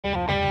Good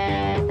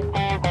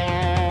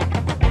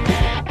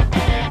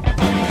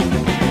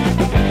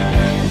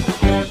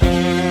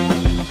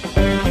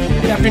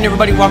afternoon,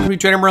 everybody. Welcome to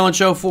Trader Merlin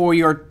Show for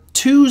your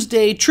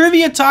Tuesday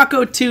Trivia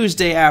Taco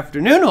Tuesday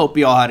afternoon. Hope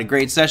you all had a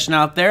great session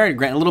out there. A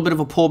little bit of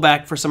a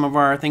pullback for some of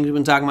our things we've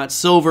been talking about.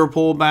 Silver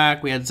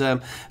pullback. We had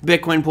some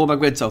Bitcoin pullback,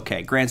 but it's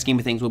okay. Grand scheme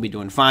of things, we'll be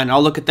doing fine.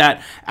 I'll look at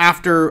that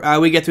after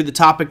we get through the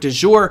topic du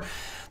jour.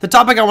 The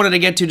topic I wanted to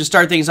get to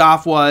start things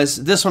off was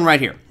this one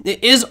right here.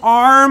 Is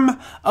ARM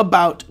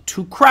about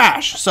to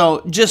crash?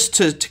 So just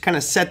to kind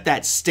of set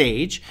that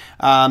stage,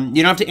 you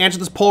don't have to answer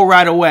this poll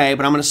right away,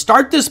 but I'm going to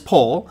start this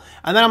poll,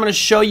 and then I'm going to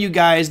show you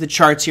guys the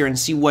charts here and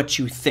see what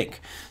you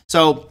think.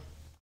 So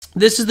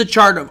this is the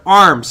chart of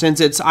ARM since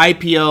its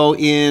IPO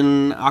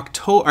in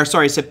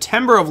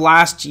September of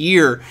last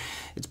year.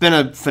 It's been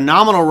a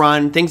phenomenal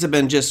run. Things have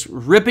been just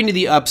ripping to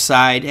the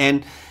upside,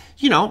 and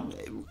you know,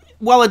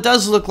 while it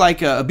does look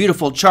like a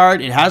beautiful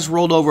chart, it has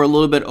rolled over a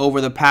little bit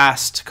over the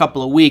past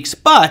couple of weeks,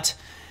 but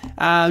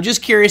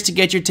just curious to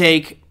get your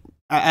take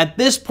at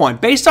this point,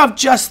 based off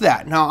just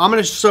that. Now, I'm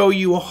going to show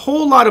you a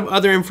whole lot of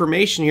other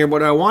information here.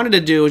 What I wanted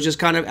to do is just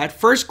kind of at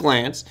first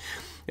glance,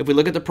 if we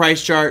look at the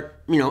price chart,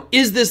 you know,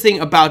 is this thing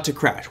about to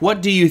crash?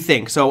 What do you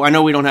think? So I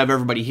know we don't have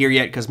everybody here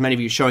yet because many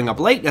of you are showing up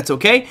late. That's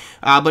okay.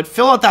 But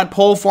fill out that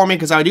poll for me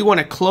because I do want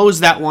to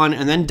close that one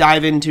and then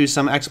dive into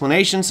some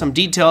explanations, some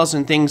details,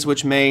 and things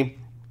which may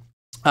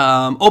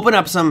open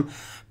up some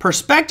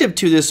perspective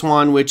to this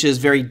one, which is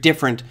very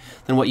different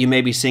than what you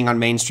may be seeing on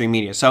mainstream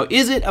media. So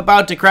is it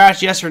about to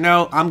crash? Yes or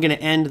no? I'm going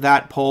to end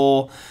that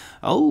poll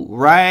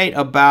right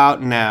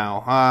about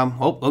now.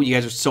 You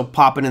guys are still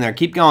popping in there.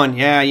 Keep going.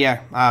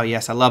 Yeah. Oh,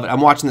 yes, I love it.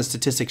 I'm watching the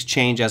statistics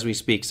change as we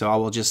speak, so I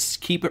will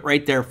just keep it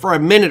right there for a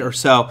minute or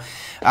so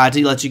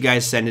to let you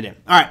guys send it in.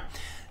 All right,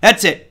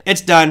 that's it. It's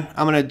done.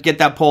 I'm going to get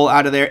that poll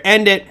out of there.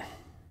 End it.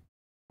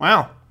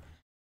 Wow.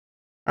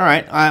 All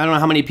right, I don't know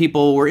how many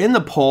people were in the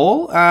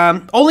poll.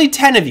 Only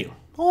 10 of you.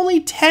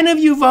 Only 10 of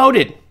you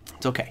voted.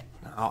 It's okay.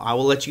 I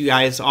will let you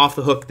guys off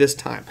the hook this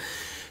time.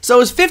 So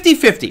it's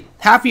 50-50.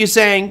 Half of you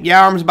saying,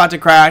 yeah, ARM's about to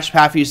crash.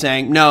 Half of you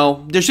saying,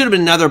 no. There should have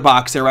been another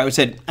box there, right? We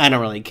said, I don't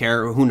really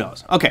care, or who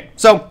knows. Okay,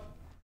 so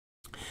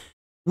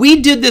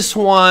we did this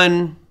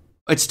one.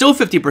 It's still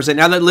 50%.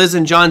 Now that Liz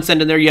and John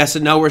sent in their yes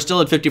and no, we're still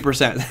at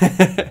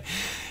 50%.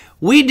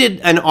 We did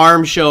an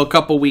ARM show a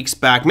couple weeks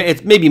back.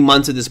 It's maybe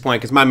months at this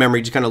point because my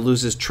memory just kind of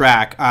loses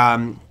track.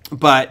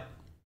 But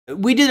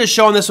we did a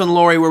show on this one,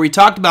 Lori, where we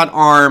talked about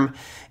ARM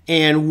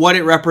and what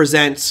it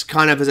represents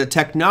kind of as a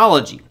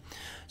technology.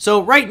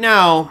 So right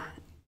now,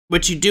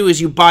 what you do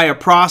is you buy a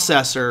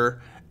processor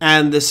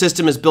and the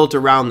system is built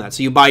around that.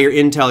 So you buy your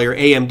Intel, your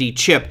AMD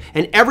chip,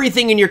 and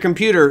everything in your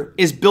computer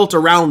is built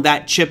around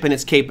that chip and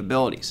its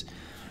capabilities.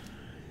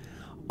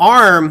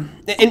 ARM,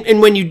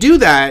 and when you do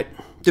that,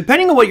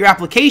 depending on what your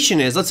application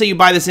is, let's say you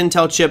buy this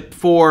Intel chip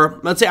for,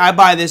 let's say I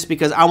buy this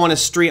because I want to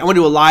stream, I want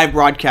to do a live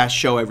broadcast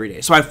show every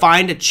day. So I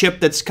find a chip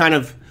that's kind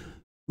of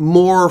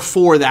more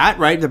for that,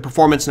 right? The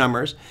performance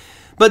numbers.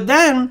 But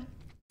then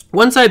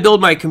once I build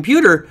my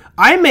computer,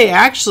 I may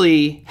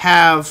actually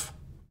have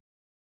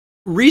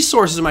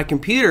resources in my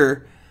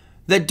computer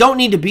that don't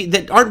need to be,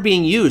 that aren't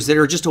being used, that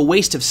are just a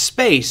waste of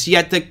space.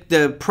 Yet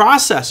the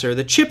processor,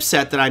 the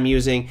chipset that I'm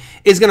using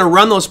is going to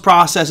run those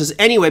processes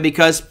anyway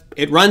because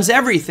it runs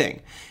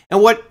everything.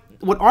 And what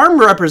ARM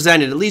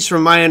represented, at least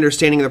from my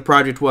understanding of the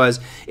project, was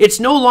it's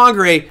no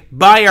longer a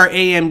buy our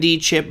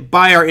AMD chip,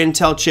 buy our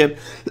Intel chip,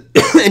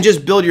 and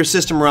just build your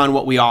system around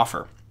what we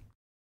offer.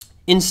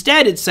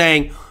 Instead, it's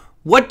saying,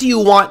 what do you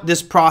want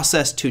this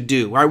process to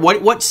do? Right?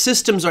 What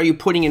systems are you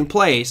putting in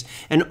place?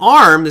 And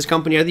ARM, this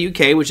company out of the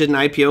UK, which did an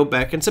IPO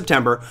back in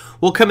September,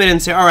 will come in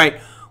and say, all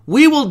right,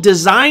 we will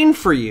design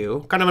for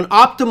you kind of an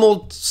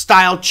optimal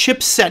style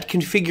chipset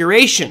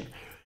configuration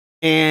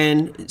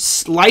and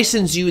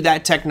license you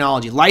that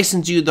technology,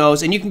 license you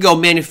those, and you can go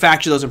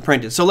manufacture those and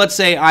print it. So let's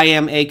say I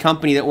am a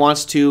company that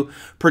wants to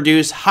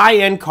produce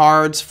high-end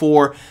cards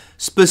for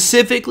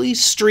specifically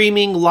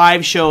streaming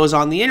live shows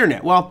on the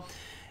internet. Well,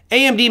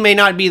 AMD may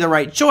not be the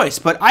right choice,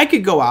 but I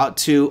could go out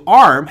to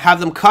ARM,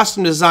 have them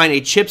custom design a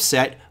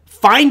chipset,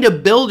 find a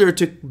builder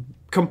to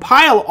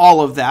compile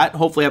all of that,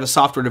 hopefully have a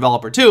software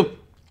developer too,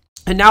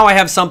 and now I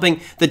have something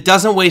that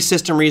doesn't waste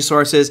system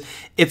resources.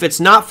 If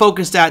it's not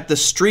focused at the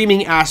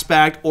streaming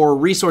aspect or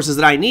resources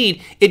that I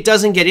need, it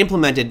doesn't get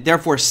implemented,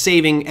 therefore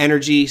saving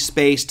energy,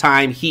 space,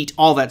 time, heat,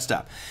 all that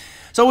stuff.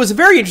 So it was a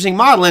very interesting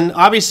model and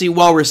obviously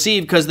well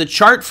received because the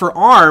chart for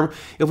ARM,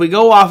 if we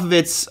go off of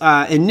its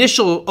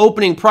initial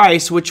opening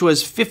price, which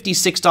was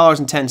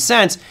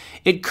 $56.10,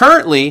 it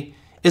currently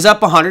is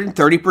up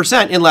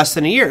 130% in less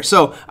than a year.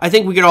 So I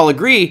think we could all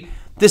agree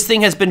this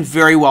thing has been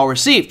very well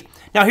received.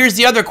 Now here's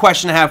the other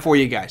question I have for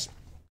you guys.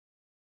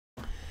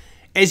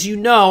 As you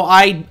know,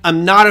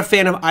 I'm not a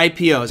fan of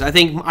IPOs. I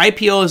think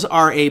IPOs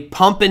are a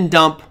pump and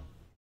dump,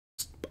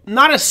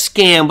 not a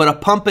scam, but a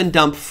pump and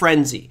dump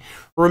frenzy.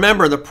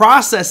 Remember, the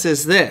process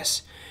is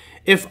this.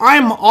 If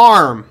I'm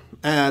ARM,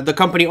 the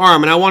company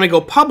ARM, and I want to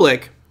go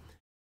public,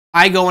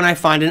 I go and I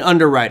find an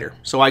underwriter.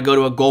 So I go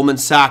to a Goldman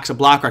Sachs, a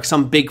BlackRock,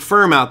 some big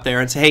firm out there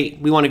and say, hey,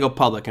 we want to go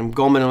public. And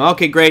Goldman,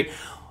 okay, great.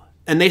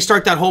 And they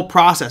start that whole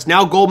process.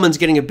 Now Goldman's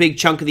getting a big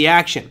chunk of the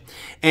action.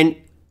 And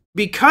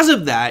because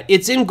of that,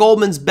 it's in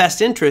Goldman's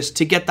best interest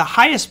to get the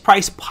highest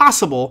price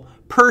possible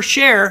per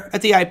share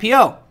at the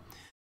IPO.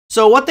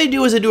 So what they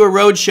do is they do a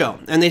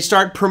roadshow and they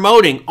start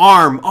promoting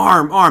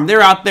ARM. They're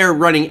out there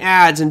running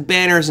ads and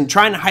banners and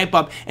trying to hype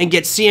up and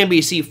get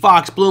CNBC,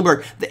 Fox,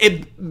 Bloomberg.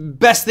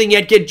 Best thing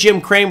yet, get Jim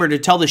Cramer to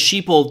tell the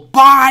sheeple,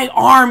 buy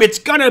ARM, it's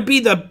gonna be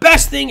the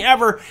best thing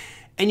ever.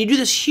 And you do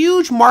this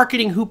huge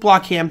marketing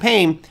hoopla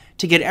campaign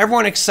to get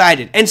everyone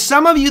excited. And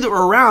some of you that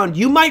were around,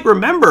 you might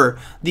remember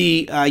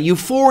the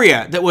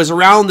euphoria that was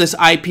around this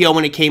IPO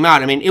when it came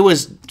out. I mean, it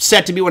was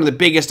set to be one of the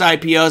biggest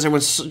IPOs.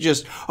 Everyone's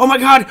just, oh my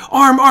God,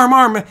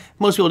 ARM.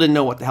 Most people didn't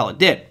know what the hell it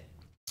did.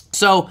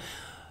 So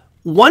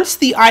once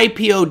the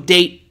IPO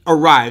date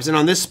arrives, and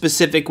on this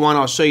specific one,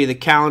 I'll show you the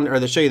calendar,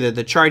 or show you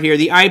the chart here.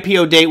 The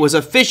IPO date was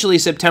officially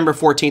September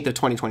 14th of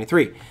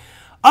 2023.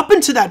 Up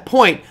until that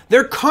point,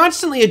 they're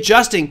constantly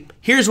adjusting.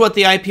 Here's what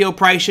the IPO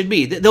price should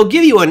be. They'll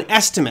give you an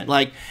estimate,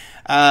 like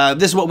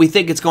this is what we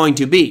think it's going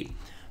to be.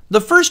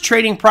 The first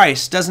trading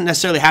price doesn't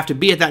necessarily have to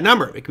be at that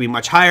number. It could be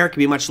much higher, it could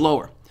be much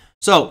lower.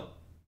 So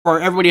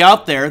for everybody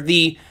out there,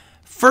 the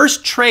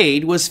first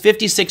trade was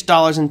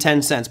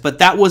 $56.10, but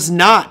that was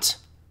not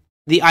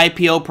the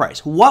IPO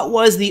price. What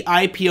was the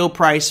IPO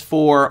price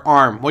for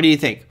ARM? What do you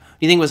think? Do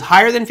you think it was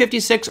higher than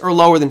 56 or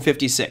lower than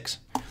 56?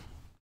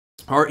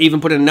 Or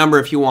even put in a number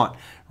if you want,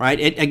 right?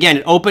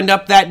 It opened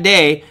up that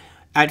day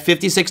at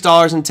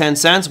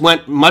 $56.10,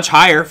 went much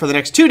higher for the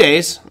next 2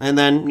 days, and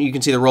then you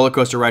can see the roller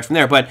coaster ride from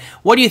there. But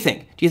what do you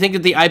think? Do you think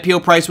that the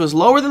IPO price was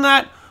lower than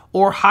that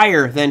or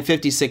higher than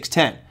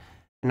 $56.10?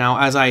 Now,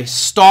 as I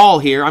stall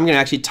here, I'm going to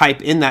actually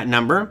type in that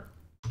number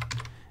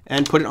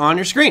and put it on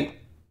your screen.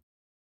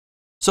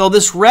 So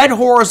this red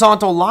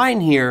horizontal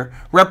line here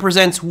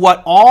represents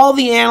what all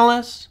the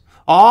analysts,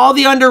 all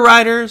the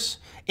underwriters,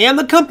 and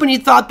the company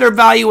thought their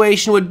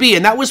valuation would be.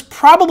 And that was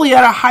probably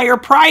at a higher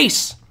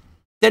price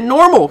than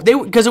normal.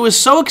 Because it was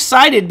so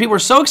excited, people were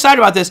so excited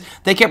about this,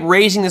 they kept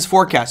raising this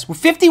forecast. Well,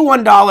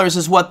 $51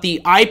 is what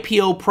the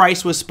IPO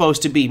price was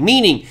supposed to be,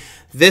 meaning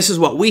this is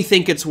what we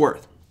think it's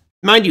worth.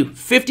 Mind you,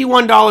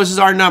 $51 is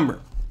our number.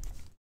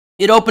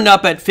 It opened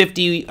up at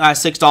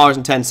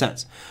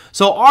 $56.10.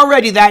 So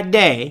already that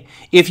day,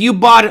 if you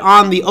bought it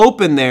on the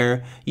open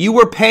there, you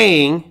were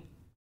paying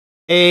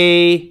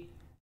a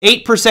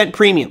 8%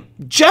 premium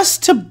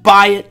just to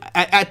buy it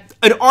at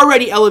an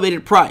already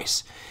elevated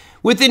price.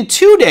 Within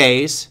 2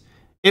 days,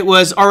 it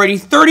was already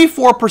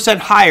 34%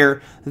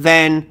 higher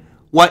than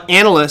what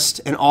analysts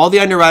and all the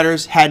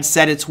underwriters had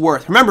said it's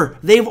worth. Remember,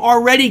 they've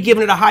already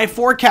given it a high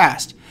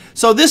forecast.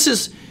 So this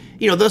is,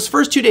 those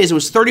first 2 days, it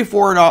was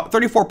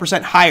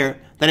 34% higher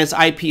than its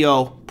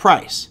IPO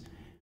price.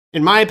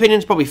 In my opinion,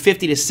 it's probably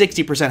 50 to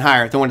 60%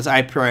 higher than what its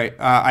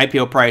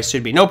IPO price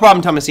should be. No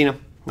problem, Tomasino.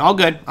 All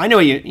good. I know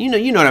you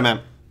know what I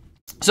meant.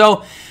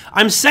 So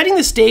I'm setting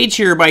the stage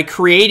here by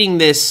creating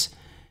this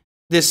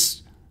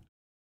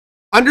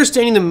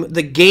understanding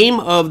the game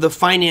of the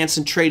finance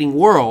and trading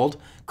world,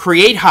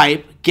 create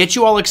hype, get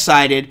you all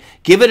excited,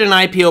 give it an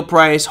IPO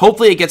price.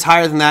 Hopefully it gets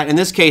higher than that. In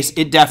this case,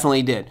 it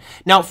definitely did.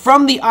 Now,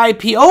 from the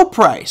IPO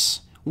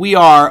price, we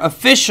are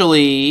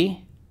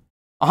officially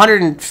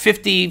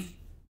 150.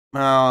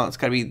 It's got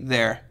to be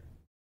there.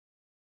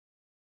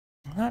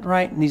 Not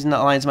right. These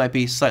lines might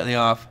be slightly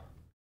off.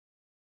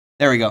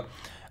 There we go.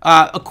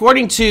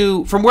 According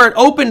to, from where it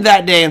opened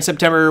that day on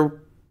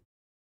September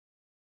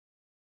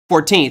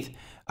 14th,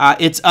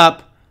 it's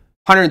up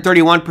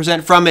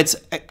 131% from its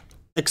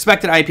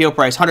expected IPO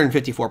price,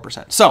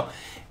 154%. So,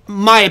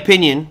 my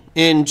opinion,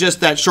 in just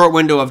that short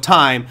window of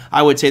time,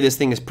 I would say this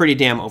thing is pretty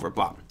damn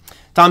overbought.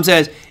 Tom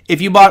says,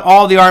 if you bought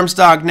all the ARM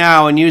stock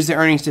now and used the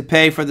earnings to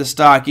pay for the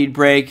stock, you'd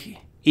break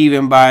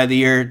even by the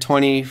year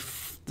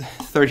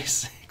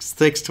 2036,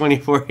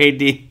 624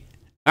 AD.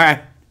 All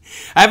right.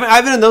 I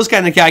haven't done those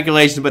kind of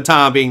calculations, but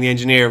Tom, being the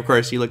engineer, of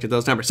course, he looked at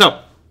those numbers. So,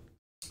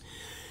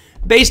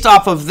 based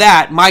off of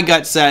that, my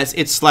gut says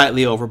it's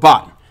slightly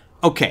overbought.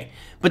 Okay,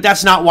 but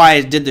that's not why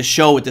I did the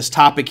show with this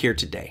topic here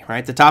today,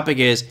 right? The topic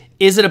is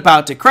it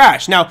about to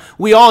crash? Now,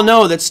 we all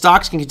know that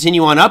stocks can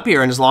continue on up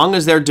here, and as long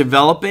as they're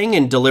developing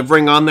and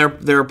delivering on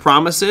their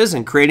promises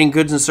and creating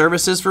goods and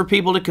services for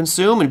people to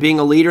consume and being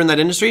a leader in that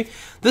industry,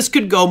 this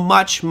could go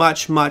much,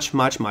 much, much,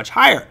 much, much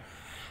higher.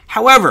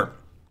 However,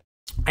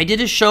 I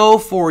did a show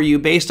for you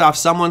based off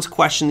someone's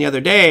question the other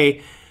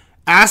day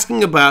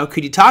asking about,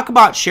 could you talk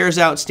about shares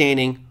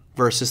outstanding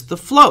versus the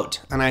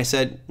float? And I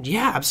said,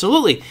 yeah,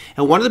 absolutely.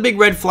 And one of the big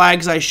red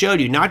flags I showed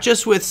you, not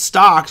just with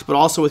stocks, but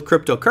also with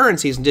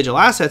cryptocurrencies and digital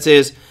assets,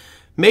 is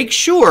make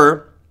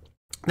sure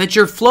that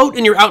your float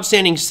and your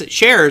outstanding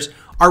shares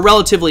are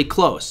relatively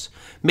close.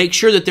 Make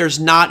sure that there's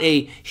not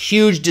a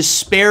huge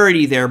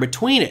disparity there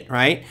between it,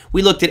 right?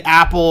 We looked at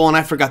Apple, and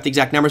I forgot the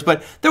exact numbers,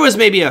 but there was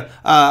maybe a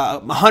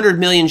 100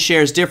 million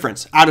shares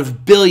difference out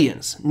of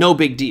billions. No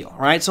big deal,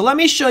 right? So let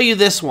me show you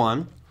this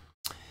one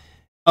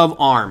of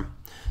ARM.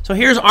 So So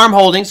here's ARM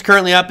Holdings,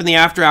 currently up in the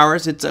after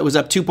hours. It was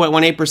up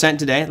 2.18%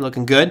 today,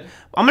 looking good.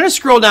 I'm going to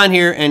scroll down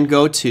here and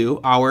go to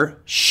our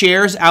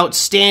shares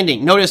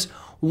outstanding. Notice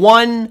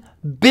 1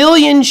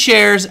 billion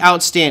shares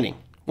outstanding,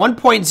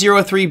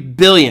 1.03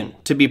 billion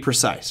to be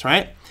precise,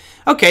 right?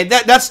 Okay,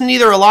 that's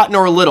neither a lot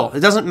nor a little. It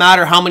doesn't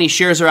matter how many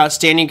shares are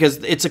outstanding because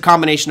it's a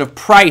combination of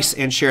price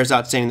and shares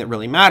outstanding that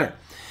really matter.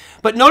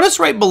 But notice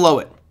right below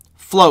it,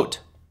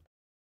 float.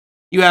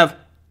 You have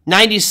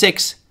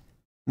 96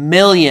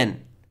 million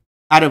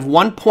out of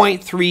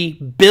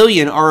 1.3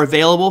 billion are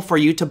available for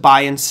you to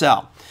buy and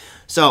sell.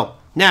 So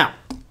now,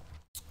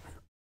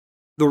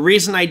 the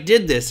reason I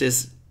did this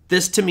is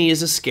this to me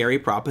is a scary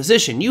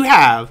proposition. You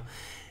have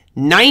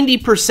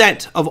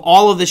 90% of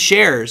all of the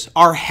shares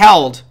are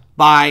held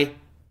by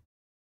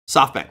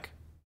SoftBank.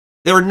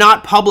 They're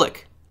not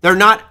public. They're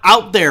not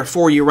out there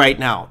for you right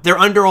now. They're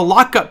under a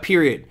lockup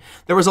period.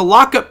 There was a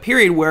lockup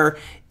period where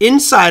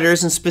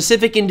insiders and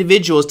specific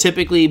individuals,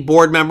 typically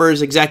board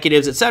members,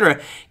 executives, etc.,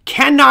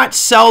 cannot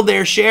sell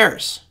their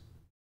shares.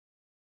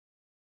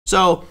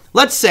 So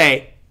let's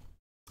say,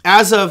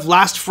 as of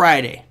last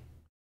Friday,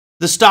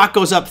 the stock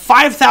goes up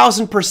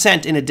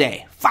 5,000% in a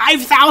day.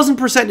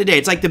 5,000% a day.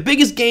 It's like the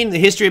biggest gain in the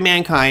history of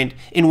mankind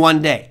in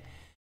one day.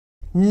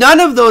 None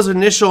of those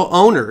initial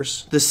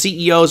owners, the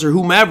CEOs or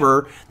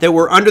whomever that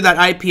were under that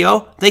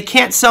IPO, they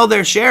can't sell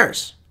their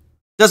shares.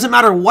 Doesn't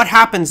matter what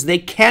happens, they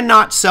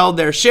cannot sell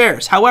their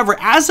shares. However,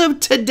 as of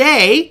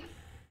today,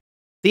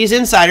 these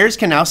insiders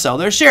can now sell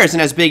their shares.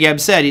 And as Big Eb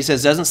said, he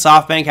says, doesn't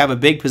SoftBank have a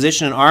big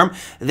position in ARM?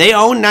 They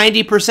own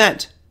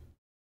 90%.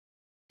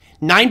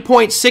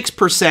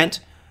 9.6%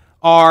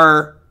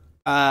 are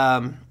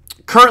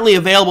currently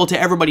available to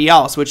everybody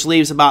else, which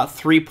leaves about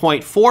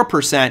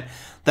 3.4%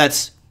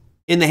 that's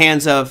in the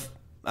hands of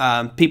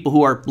people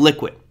who are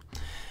liquid.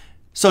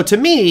 So to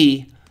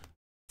me,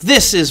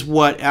 this is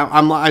what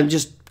I'm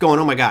just going,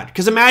 oh my God.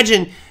 Because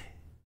imagine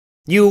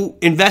you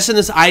invest in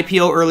this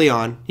IPO early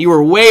on. You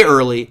were way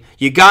early.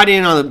 You got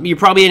in on you're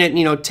probably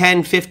in at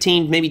 10,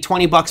 15, maybe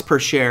 $20 per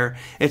share.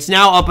 It's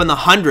now up in the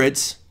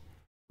hundreds,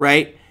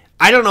 right?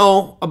 I don't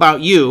know about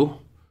you,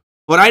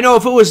 but I know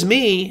if it was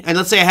me, and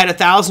let's say I had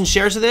 1,000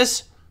 shares of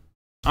this,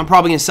 I'm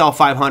probably going to sell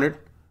 500.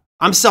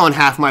 I'm selling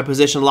half my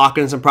position,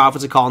 locking in some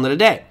profits and calling it a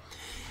day.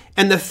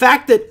 And the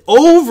fact that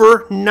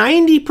over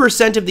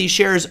 90% of these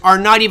shares are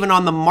not even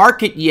on the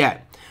market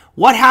yet,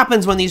 what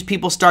happens when these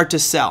people start to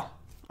sell?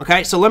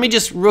 Okay, so let me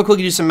just real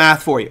quickly do some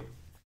math for you.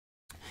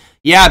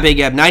 Yeah, Big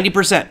Eb,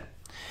 90%.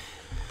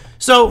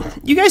 So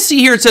you guys see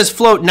here it says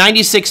float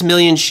 96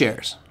 million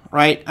shares,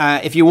 right?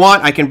 If you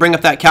want, I can bring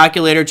up that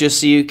calculator just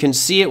so you can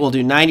see it. We'll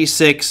do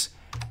 380.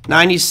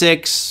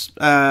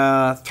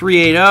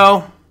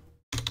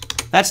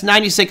 That's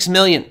 96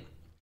 million.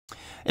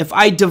 If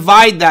I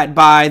divide that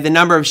by the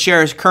number of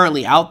shares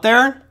currently out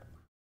there,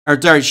 or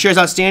sorry, shares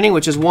outstanding,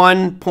 which is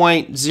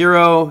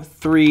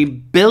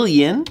 1.03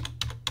 billion.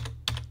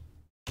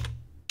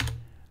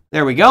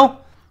 There we go.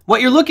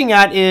 What you're looking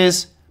at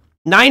is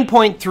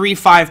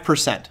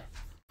 9.35%.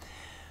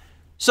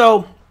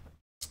 So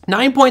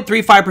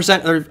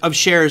 9.35% of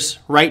shares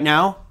right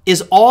now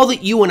is all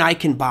that you and I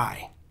can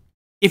buy.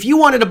 If you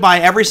wanted to buy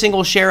every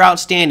single share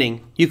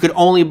outstanding, you could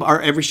only,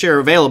 or every share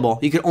available,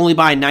 you could only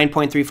buy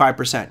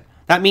 9.35%.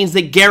 That means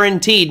that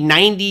guaranteed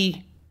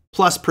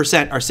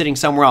 90+% are sitting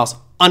somewhere else,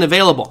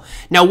 unavailable.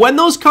 Now, when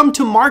those come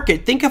to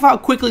market, think of how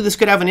quickly this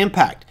could have an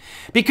impact.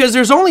 Because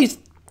there's only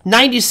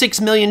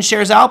 96 million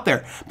shares out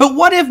there. But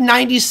what if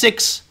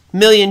 96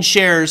 million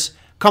shares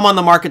come on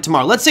the market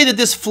tomorrow? Let's say that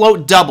this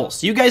float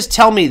doubles. You guys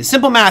tell me,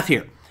 simple math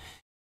here.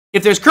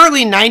 If there's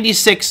currently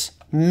 96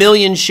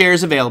 million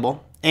shares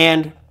available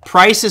and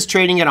price is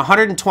trading at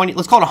 120,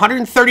 let's call it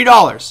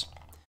 $130,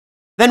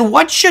 then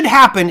what should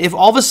happen if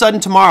all of a sudden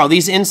tomorrow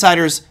these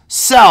insiders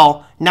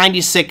sell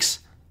 96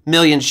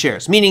 million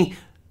shares? Meaning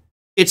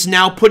it's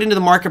now put into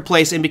the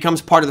marketplace and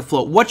becomes part of the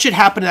float. What should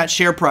happen to that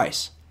share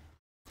price?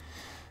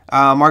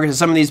 Marcus says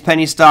some of these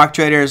penny stock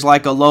traders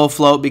like a low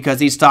float because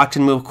these stocks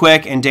can move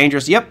quick and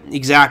dangerous. Yep,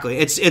 exactly.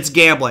 It's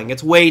gambling.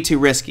 It's way too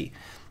risky.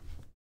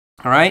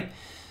 All right.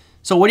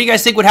 So what do you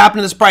guys think would happen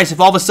to this price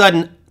if all of a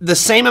sudden the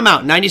same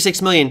amount,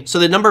 96 million, so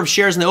the number of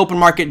shares in the open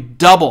market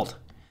doubled?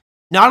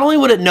 Not only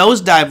would it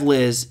nosedive,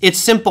 Liz, it's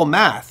simple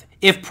math.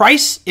 If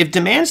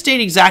demand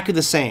stayed exactly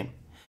the same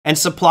and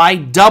supply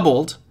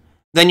doubled,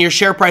 then your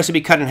share price would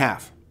be cut in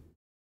half.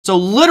 So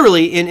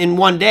literally in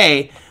one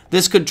day,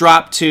 this could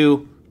drop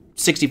to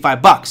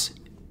 $65,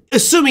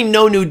 assuming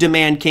no new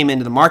demand came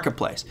into the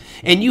marketplace.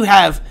 And you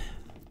have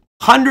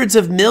hundreds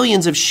of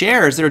millions of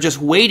shares that are just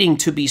waiting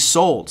to be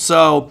sold.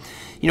 So,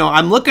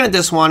 I'm looking at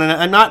this one,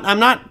 and I'm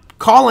not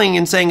calling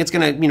and saying it's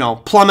going to,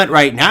 plummet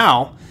right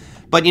now.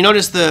 But you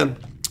notice the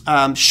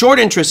short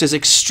interest is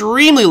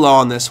extremely low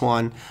on this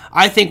one.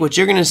 I think what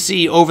you're going to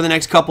see over the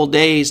next couple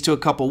days to a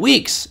couple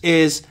weeks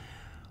is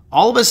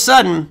all of a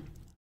sudden,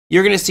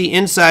 you're going to see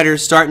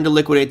insiders starting to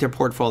liquidate their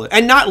portfolio.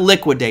 And not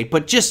liquidate,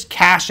 but just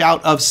cash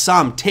out of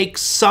some. Take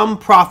some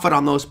profit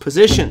on those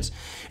positions.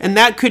 And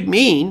that could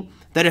mean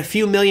that a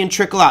few million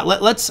trickle out.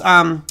 Let's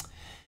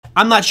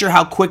I'm not sure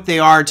how quick they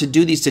are to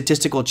do these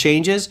statistical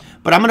changes,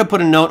 but I'm going to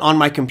put a note on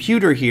my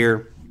computer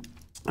here.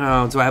 Do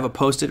I have a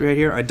post-it right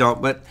here? I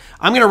don't, but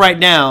I'm going to write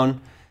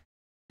down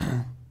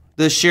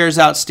the shares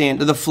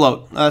outstanding, the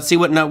float. Let's see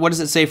what does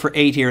it say for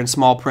 8 here in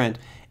small print.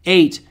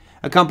 8,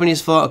 a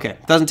company's float. Okay,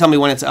 doesn't tell me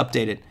when it's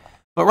updated.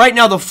 But right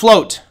now the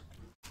float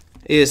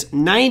is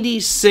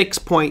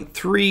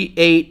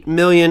 96.38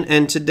 million,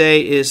 and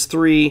today is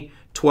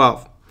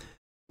 312.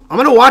 I'm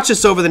going to watch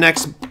this over the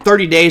next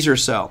 30 days or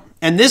so.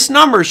 And this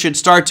number should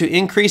start to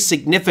increase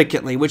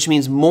significantly, which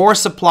means more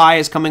supply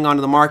is coming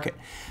onto the market.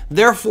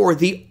 Therefore,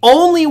 the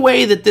only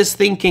way that this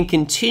thing can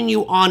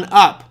continue on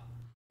up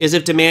is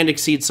if demand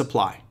exceeds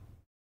supply.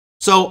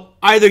 So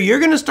either you're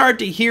going to start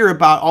to hear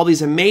about all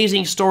these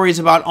amazing stories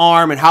about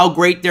ARM and how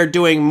great they're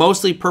doing,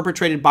 mostly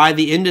perpetrated by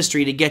the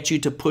industry to get you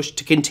to push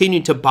to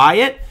continue to buy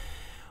it,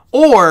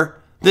 or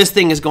this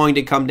thing is going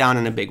to come down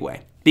in a big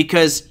way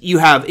because you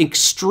have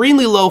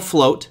extremely low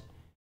float.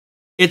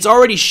 It's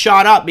already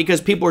shot up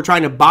because people were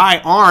trying to buy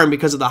ARM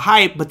because of the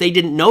hype, but they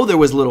didn't know there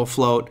was little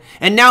float.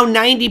 And now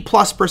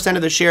 90+%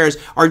 of the shares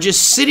are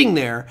just sitting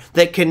there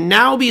that can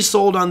now be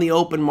sold on the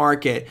open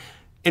market.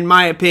 In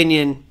my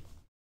opinion,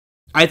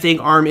 I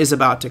think ARM is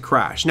about to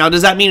crash. Now,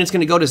 does that mean it's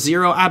going to go to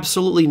zero?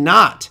 Absolutely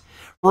not.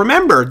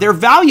 Remember, their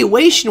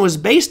valuation was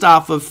based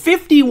off of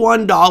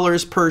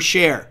 $51 per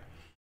share.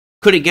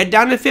 Could it get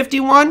down to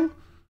 51?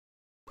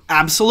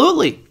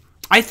 Absolutely.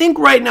 I think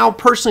right now,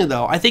 personally,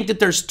 though, I think that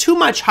there's too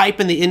much hype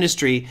in the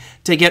industry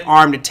to get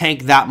ARM to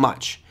tank that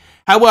much.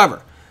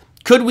 However,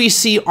 could we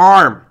see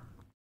ARM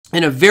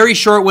in a very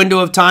short window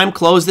of time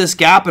close this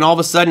gap and all of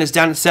a sudden it's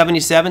down to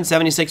 77,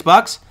 76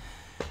 bucks?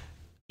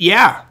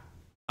 Yeah.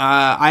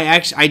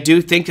 I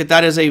do think that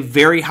that is a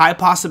very high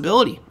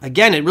possibility.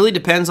 Again, it really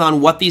depends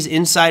on what these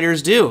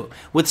insiders do.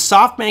 With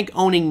SoftBank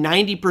owning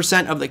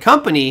 90% of the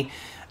company,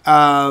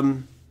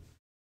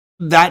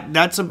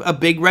 that's a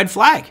big red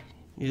flag.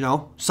 You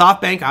know,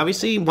 SoftBank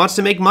obviously wants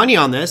to make money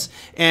on this,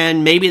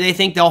 and maybe they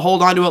think they'll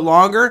hold on to it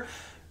longer.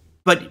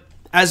 But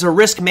as a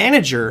risk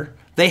manager,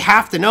 they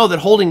have to know that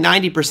holding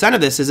 90%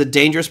 of this is a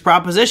dangerous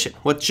proposition.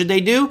 What should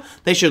they do?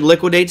 They should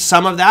liquidate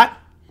some of that.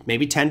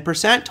 Maybe 10%,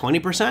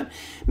 20%.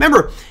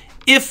 Remember,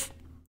 if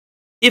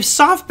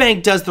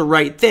SoftBank does the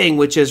right thing,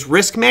 which is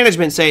risk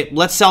management, say,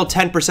 let's sell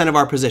 10% of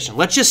our position.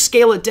 Let's just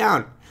scale it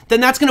down.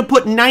 Then that's going to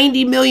put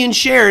 90 million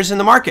shares in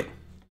the market.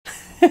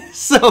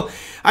 So,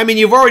 I mean,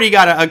 you've already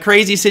got a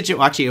crazy situation.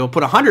 Well, actually, it'll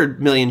put 100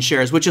 million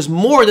shares, which is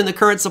more than the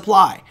current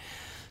supply.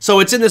 So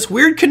it's in this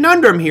weird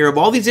conundrum here of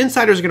all these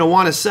insiders are going to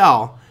want to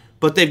sell,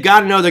 but they've got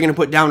to know they're going to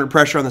put downward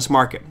pressure on this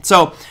market.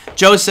 So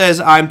Joe says,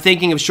 I'm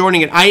thinking of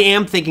shorting it. I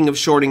am thinking of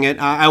shorting it.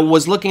 I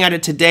was looking at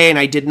it today, and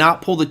I did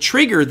not pull the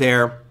trigger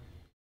there.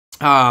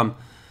 Hold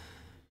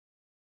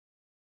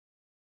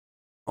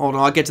on,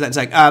 I'll get to that in a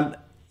sec.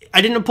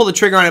 I didn't pull the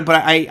trigger on it,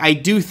 but I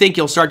do think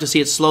you'll start to see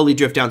it slowly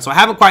drift down. So I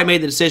haven't quite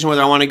made the decision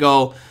whether I want to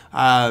go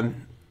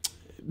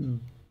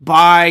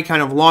buy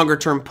kind of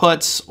longer-term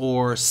puts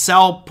or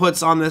sell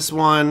puts on this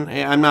one.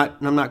 I'm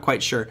not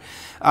quite sure.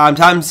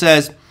 Tom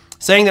says,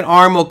 saying that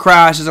ARM will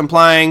crash is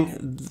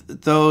implying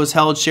those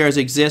held shares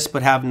exist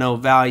but have no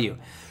value.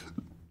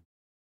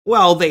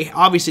 Well, they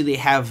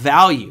have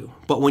value,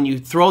 but when you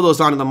throw those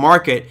onto the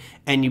market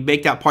and you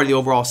make that part of the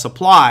overall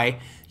supply,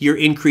 you're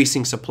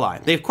increasing supply.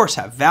 They, of course,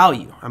 have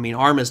value. I mean,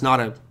 ARM is not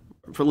at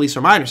least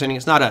from my understanding,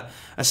 it's not a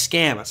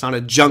scam. It's not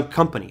a junk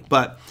company,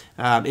 but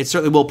it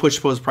certainly will push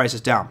those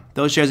prices down.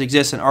 Those shares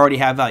exist and already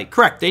have value.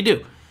 Correct, they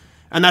do.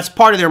 And that's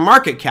part of their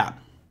market cap,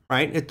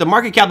 right? The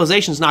market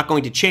capitalization is not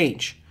going to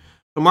change.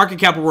 The market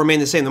cap will remain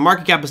the same. The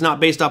market cap is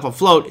not based off of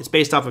float. It's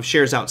based off of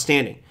shares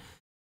outstanding.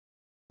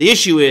 The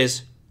issue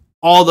is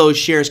all those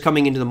shares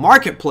coming into the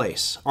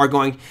marketplace are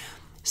going...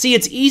 See,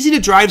 it's easy to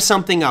drive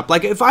something up.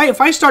 Like if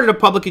I started a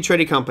publicly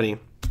traded company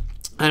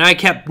and I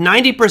kept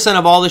 90%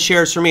 of all the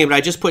shares for me, but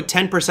I just put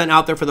 10%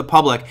 out there for the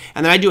public,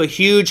 and then I do a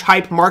huge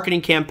hype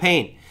marketing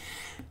campaign,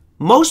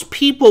 most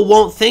people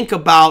won't think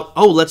about,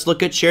 oh, let's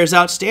look at shares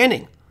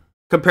outstanding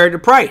compared to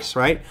price,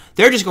 right?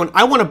 They're just going,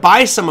 I want to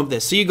buy some of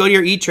this. So you go to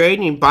your E-Trade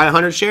and you buy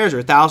 100 shares or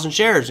 1,000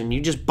 shares and you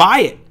just buy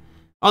it.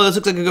 Oh, this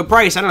looks like a good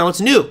price. I don't know,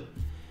 it's new.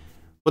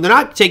 What they're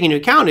not taking into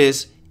account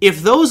is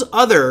if those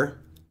other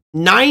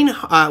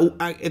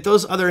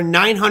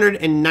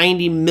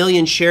 990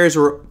 million shares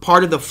were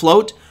part of the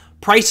float,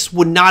 price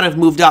would not have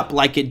moved up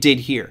like it did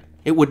here.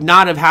 It would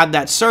not have had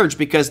that surge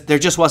because there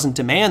just wasn't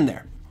demand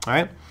there. All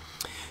right.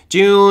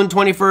 June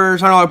 21st,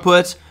 $100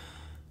 puts.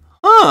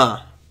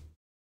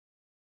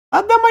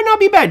 That might not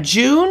be bad.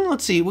 June,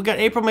 let's see. We got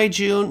April, May,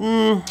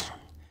 June.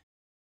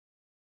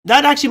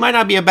 That actually might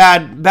not be a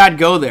bad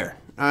go there.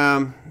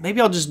 Maybe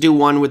I'll just do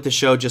one with the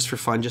show just for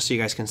fun, just so you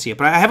guys can see it.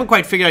 But I haven't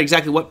quite figured out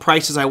exactly what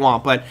prices I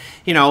want. But,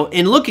 you know,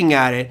 in looking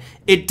at it,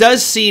 it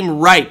does seem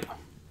ripe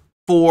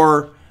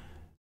for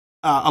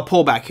a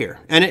pullback here.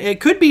 And it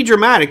could be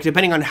dramatic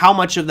depending on how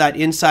much of that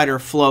insider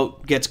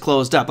float gets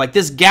closed up. Like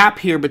this gap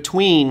here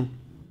between,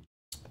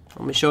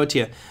 let me show it to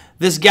you.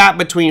 This gap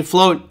between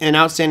float and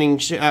outstanding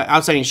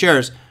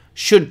shares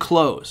should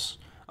close.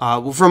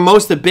 from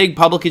most of the big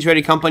publicly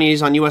traded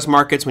companies on U.S.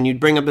 markets, when you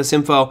bring up this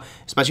info,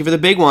 especially for the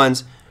big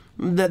ones,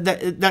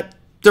 that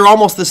they're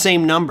almost the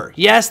same number.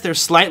 Yes, they're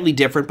slightly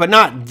different, but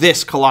not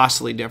this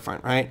colossally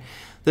different, right?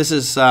 This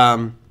is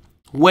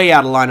way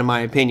out of line in my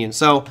opinion.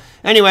 So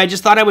anyway, I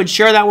just thought I would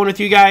share that one with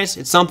you guys.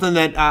 It's something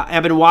that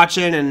I've been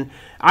watching, and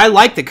I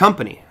like the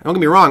company. Don't get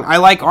me wrong. I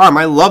like ARM.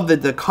 I love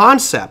the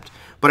concept.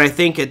 But I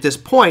think at this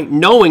point,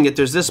 knowing that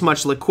there's this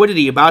much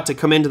liquidity about to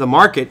come into the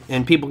market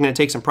and people are going to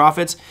take some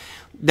profits,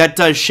 that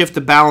does shift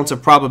the balance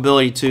of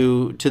probability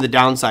to the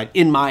downside,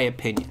 in my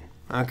opinion.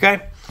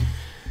 Okay?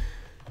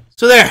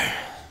 So there.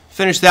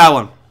 Finish that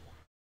one.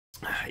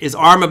 Is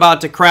ARM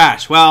about to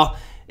crash? Well,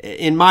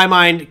 in my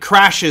mind,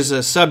 crash is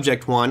a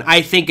subject one.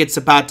 I think it's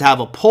about to have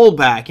a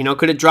pullback. You know,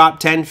 could it drop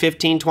 10,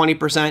 15,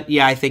 20%?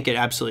 Yeah, I think it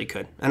absolutely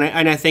could. And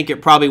I think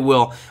it probably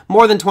will.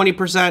 More than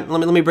 20%.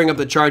 Let me bring up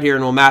the chart here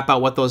and we'll map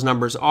out what those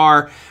numbers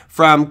are.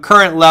 From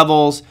current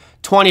levels,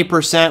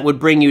 20% would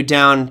bring you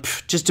down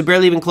just to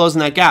barely even closing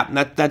that gap.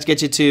 That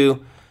gets you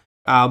to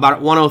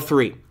about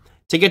 103.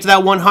 To get to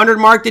that 100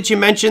 mark that you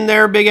mentioned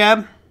there, Big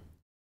Ab.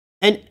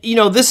 And, you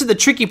know, this is the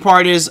tricky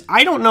part is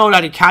I don't know how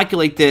to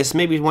calculate this.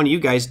 Maybe one of you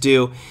guys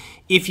do.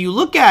 If you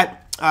look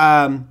at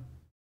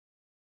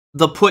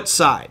the put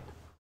side,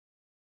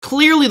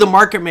 clearly the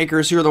market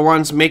makers who are the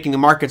ones making the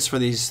markets for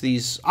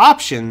these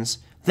options,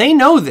 they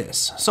know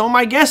this. So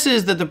my guess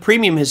is that the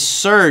premium has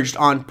surged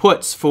on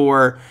puts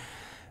for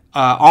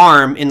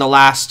ARM in the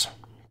last,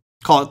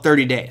 call it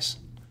 30 days.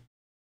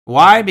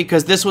 Why?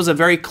 Because this was a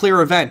very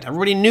clear event.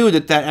 Everybody knew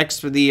that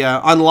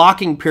the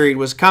unlocking period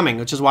was coming,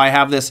 which is why I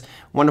have this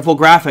wonderful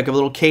graphic of a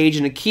little cage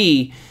and a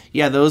key.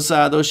 Yeah, those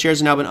shares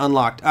have now been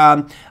unlocked.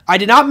 I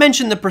did not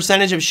mention the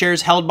percentage of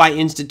shares held by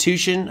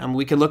institution.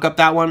 We can look up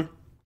that one.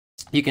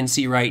 You can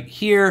see right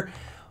here,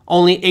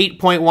 only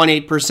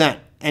 8.18%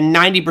 and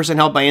 90%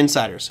 held by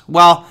insiders.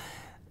 Well,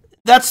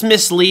 that's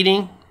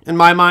misleading in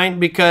my mind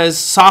because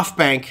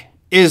SoftBank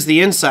is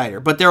the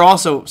insider, but they're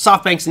also,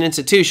 SoftBank's an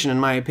institution in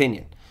my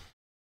opinion.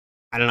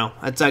 I don't know.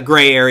 It's a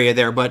gray area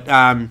there, but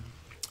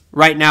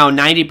right now,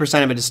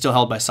 90% of it is still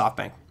held by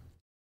SoftBank.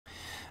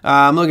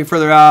 I'm looking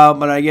further out,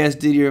 but I guess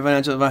did your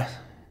financial advice?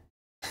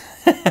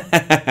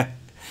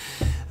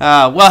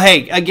 Well,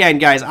 hey, again,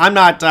 guys, I'm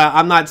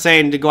not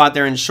saying to go out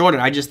there and short it.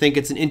 I just think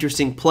it's an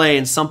interesting play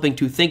and something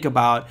to think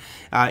about.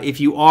 If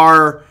you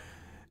are,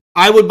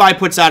 I would buy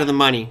puts out of the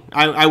money.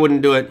 I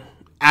wouldn't do it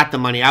at the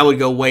money. I would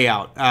go way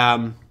out.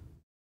 And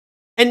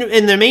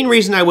the main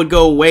reason I would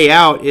go way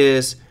out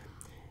is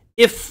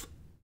if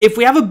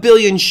we have 1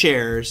 billion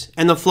shares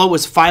and the float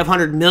was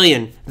 500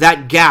 million,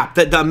 that gap,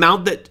 the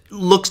amount that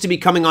looks to be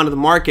coming onto the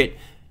market,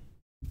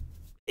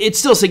 it's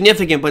still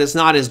significant, but it's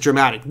not as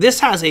dramatic.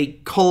 This has a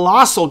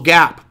colossal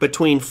gap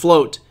between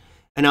float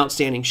and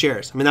outstanding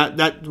shares. I mean,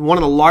 that one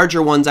of the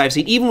larger ones I've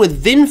seen, even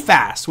with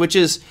VinFast, which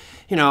is,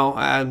 you know,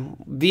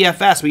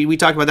 VFS. We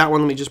talked about that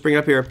one. Let me just bring it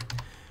up here.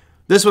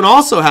 This one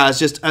also has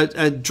just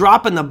a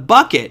drop in the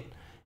bucket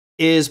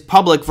is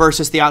public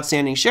versus the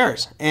outstanding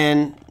shares.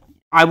 And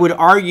I would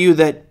argue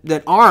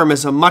that ARM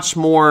is a much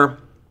more.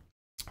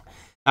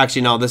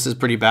 Actually, no, this is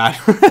pretty bad.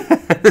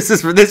 this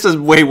is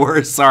way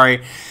worse.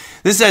 Sorry,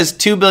 this says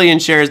 2 billion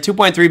shares,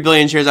 2.3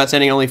 billion shares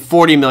outstanding, only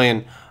 40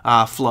 million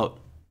float.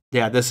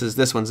 Yeah,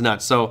 this one's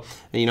nuts. So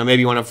you know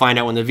maybe you want to find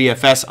out when the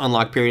VFS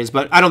unlock period is,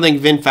 but I don't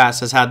think VinFast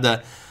has had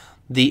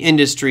the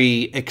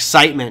industry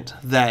excitement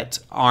that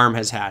ARM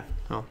has had.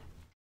 Oh.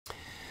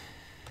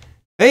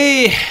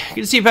 Hey,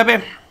 good to see you,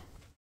 Pepe.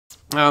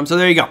 So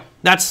there you go.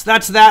 That's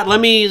that. Let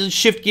me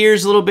shift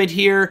gears a little bit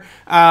here.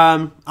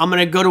 I'm going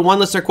to go to one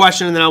listener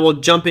question, and then I will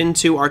jump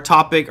into our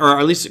topic, or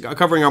at least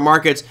covering our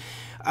markets.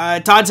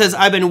 Todd says,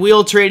 I've been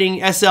wheel trading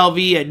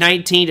SLV at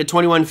 19 to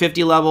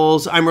 2150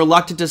 levels. I'm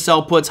reluctant to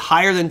sell puts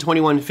higher than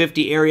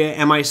 2150 area.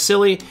 Am I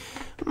silly?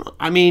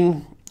 I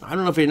mean, I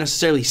don't know if you're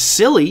necessarily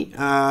silly.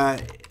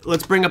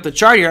 Let's bring up the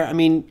chart here. I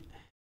mean,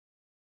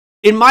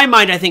 in my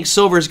mind, I think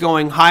silver is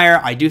going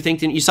higher. I do think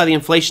that you saw the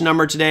inflation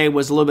number today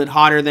was a little bit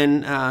hotter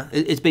than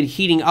it's been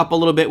heating up a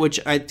little bit, which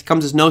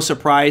comes as no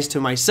surprise to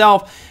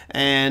myself.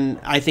 And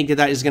I think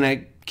that is going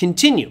to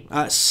continue.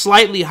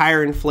 Slightly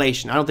higher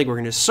inflation. I don't think we're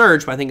going to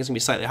surge, but I think it's going to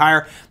be slightly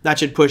higher. That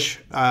should push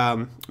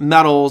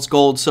metals,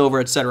 gold, silver,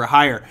 etc.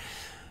 higher.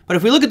 But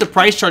if we look at the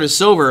price chart of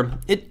silver,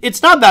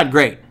 it's not that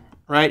great,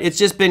 right? It's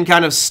just been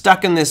kind of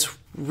stuck in this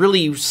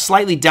really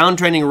slightly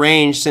downtrending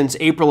range since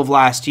April of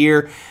last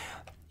year.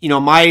 You know,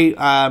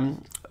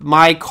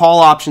 my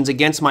call options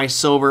against my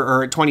silver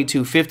are at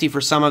 $22.50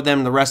 for some of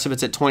them. The rest of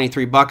it's at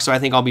 $23, so I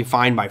think I'll be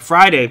fine by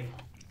Friday.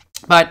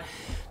 But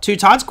to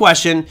Todd's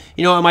question,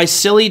 you know, am I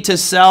silly to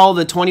sell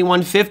the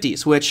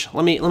 2150s? Which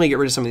let me get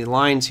rid of some of these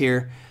lines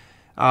here.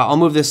 I'll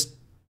move this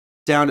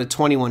down to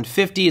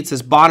 2150. It's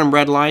this bottom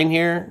red line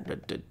here.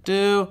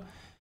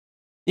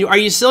 Are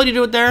you silly to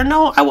do it there?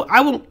 No, I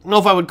won't know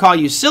if I would call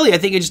you silly. I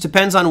think it just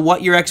depends on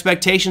what your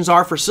expectations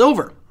are for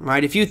silver,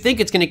 right? If you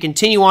think it's going to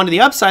continue on to the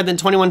upside, then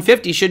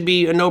 2150 should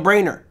be a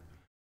no-brainer.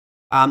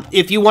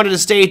 If you wanted to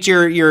stay at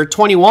your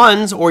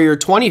 21s or your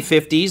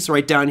 2050s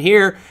right down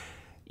here,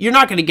 you're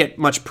not going to get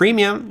much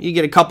premium. You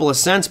get a couple of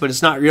cents, but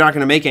you're not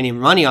going to make any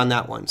money on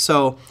that one.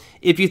 So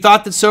if you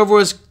thought that silver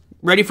was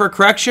ready for a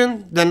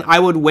correction, then I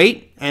would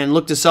wait and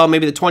look to sell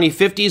maybe the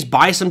 2050s,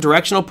 buy some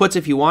directional puts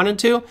if you wanted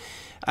to.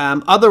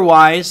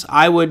 Otherwise,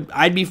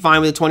 I'd be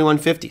fine with the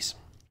 2150s.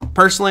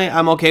 Personally,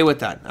 I'm okay with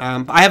that.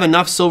 I have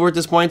enough silver at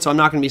this point, so I'm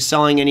not going to be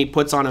selling any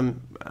puts on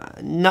them.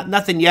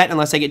 Nothing yet,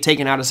 unless I get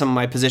taken out of some of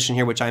my position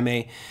here, which I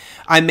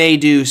may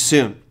do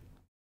soon.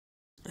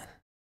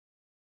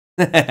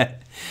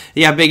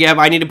 Yeah, Big Ev,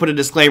 I need to put a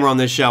disclaimer on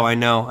this show. I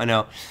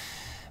know.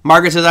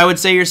 Margaret says, I would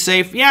say you're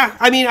safe. Yeah,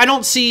 I mean, I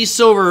don't see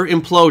silver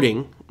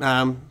imploding,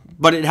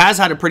 but it has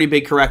had a pretty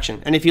big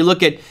correction. And if you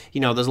look at,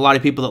 there's a lot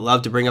of people that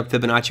love to bring up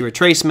Fibonacci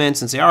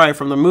retracements and say, all right,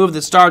 from the move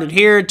that started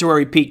here to where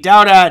we peaked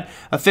out at,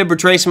 a Fib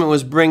retracement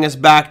was bring us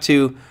back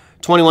to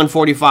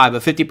 2145, a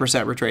 50%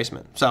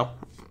 retracement. So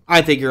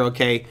I think you're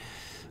okay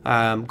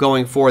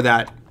going for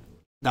that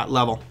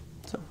level.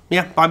 So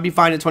yeah, I'd be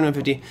fine at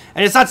 2150.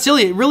 And it's not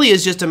silly. It really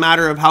is just a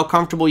matter of how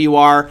comfortable you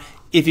are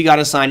if you got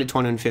assigned at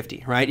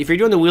 2150, right? If you're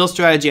doing the wheel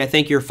strategy, I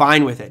think you're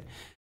fine with it.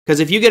 Because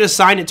if you get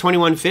assigned at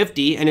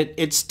 2150 and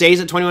it stays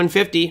at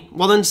 2150,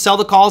 well then sell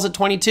the calls at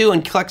 22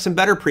 and collect some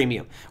better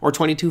premium, or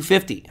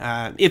 2250.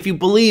 If you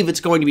believe it's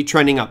going to be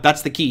trending up,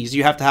 that's the keys.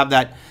 You have to have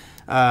that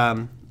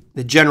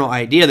the general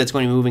idea that's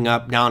going to be moving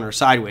up, down, or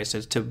sideways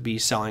to be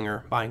selling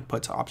or buying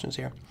puts options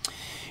here.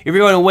 If you're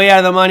going way out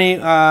of the money,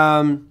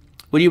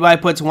 would you buy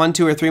puts 1,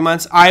 2, or 3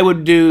 months? I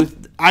would do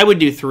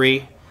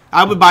 3.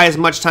 I would buy as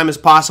much time as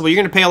possible. You're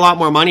going to pay a lot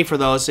more money for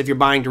those if you're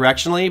buying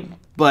directionally,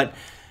 but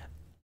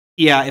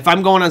yeah, if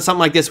I'm going on something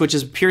like this, which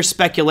is pure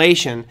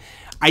speculation,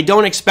 I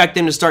don't expect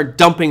them to start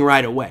dumping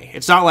right away.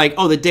 It's not like,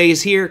 oh, the day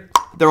is here,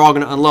 they're all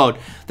going to unload.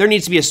 There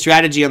needs to be a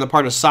strategy on the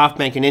part of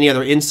SoftBank and any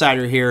other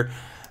insider here.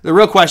 The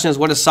real question is,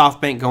 what is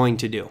SoftBank going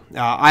to do?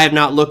 I have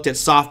not looked at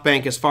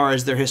SoftBank as far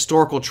as their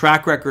historical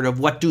track record of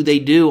what do they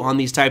do on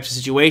these types of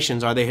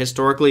situations. Are they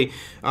historically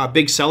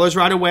big sellers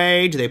right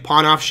away? Do they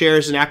pawn off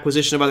shares in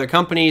acquisition of other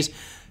companies?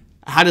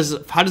 How does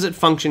it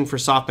function for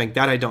SoftBank?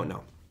 That I don't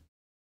know.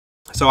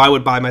 So I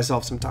would buy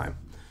myself some time.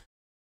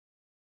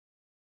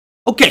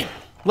 Okay,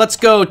 let's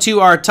go to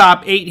our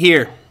top 8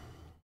 here.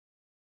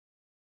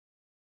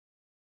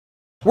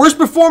 Worst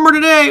performer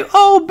today?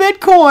 Oh,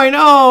 Bitcoin.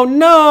 Oh,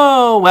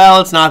 no.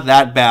 Well, it's not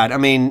that bad. I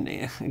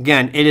mean,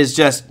 again, it is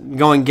just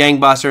going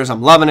gangbusters.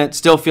 I'm loving it.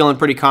 Still feeling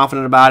pretty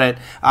confident about it.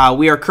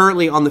 We are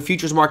currently on the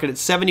futures market at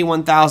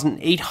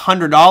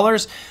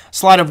 $71,800.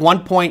 Slide of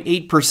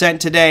 1.8%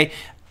 today,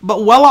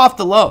 but well off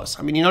the lows.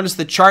 I mean, you notice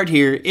the chart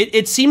here.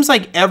 It seems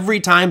like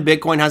every time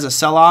Bitcoin has a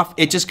sell-off,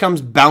 it just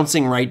comes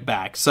bouncing right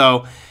back.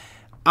 So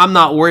I'm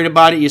not worried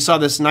about it. You saw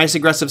this nice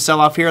aggressive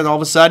sell-off here, and all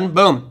of a sudden,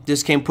 boom,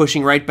 just came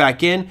pushing right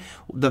back in.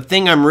 The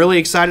thing I'm really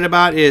excited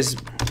about is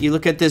you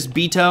look at this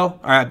BITO,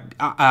 or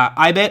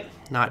IBIT,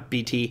 not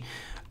BT,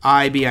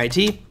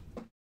 IBIT,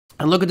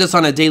 and look at this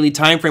on a daily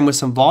time frame with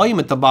some volume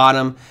at the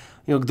bottom.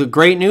 The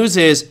great news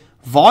is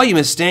volume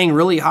is staying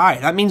really high.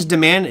 That means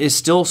demand is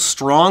still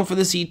strong for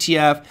this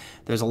ETF.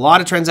 There's a lot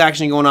of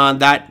transaction going on.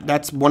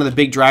 That's one of the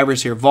big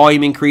drivers here.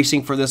 Volume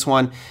increasing for this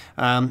one.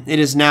 Bitcoin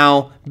is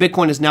now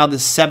the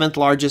 7th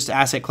largest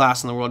asset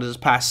class in the world. It has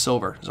passed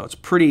silver. So it's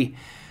pretty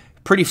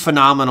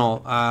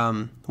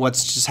phenomenal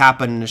what's just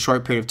happened in a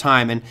short period of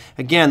time. And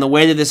again, the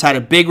way that this had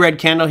a big red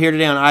candle here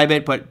today on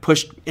IBIT, but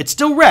it's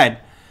still red,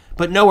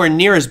 but nowhere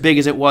near as big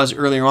as it was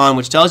earlier on,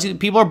 which tells you that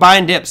people are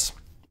buying dips.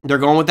 They're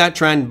going with that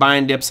trend,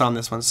 buying dips on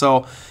this one.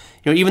 So,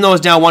 even though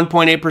it's down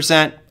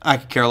 1.8%, I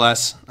could care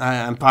less.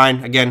 I'm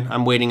fine. Again,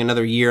 I'm waiting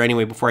another year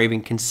anyway before I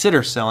even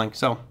consider selling.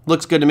 So,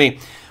 looks good to me.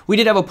 We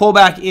did have a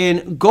pullback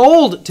in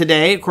gold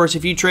today. Of course,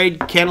 if you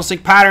trade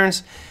candlestick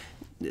patterns,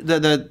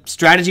 the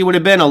strategy would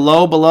have been a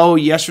low below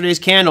yesterday's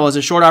candle as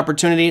a short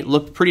opportunity.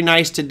 Looked pretty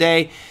nice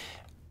today.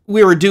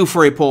 We were due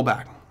for a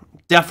pullback.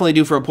 Definitely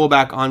due for a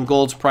pullback on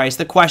gold's price.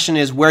 The question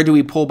is, where do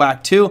we pull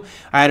back to?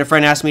 I had a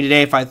friend ask me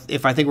today if I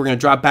think we're going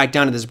to drop back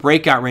down to this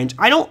breakout range.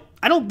 I don't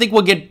think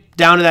we'll get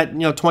down to that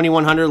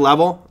 2100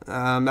 level.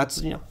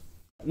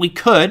 We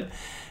could,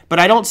 but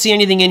I don't see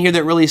anything in here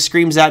that really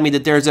screams at me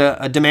that there's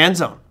a demand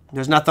zone.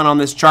 There's nothing on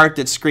this chart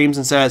that screams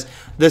and says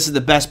this is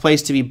the best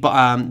place to be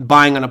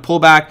buying on a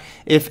pullback.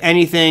 If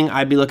anything,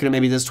 I'd be looking at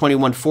maybe this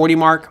 2140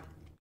 mark.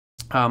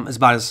 Is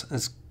about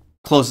as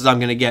close as I'm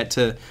going to get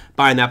to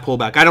buying that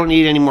pullback. I don't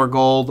need any more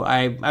gold.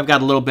 I've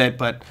got a little bit,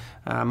 but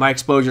my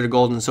exposure to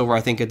gold and silver, I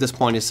think at this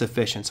point is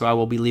sufficient. So I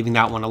will be leaving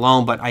that one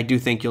alone, but I do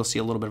think you'll see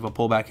a little bit of a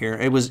pullback here.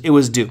 It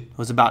was due. It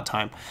was about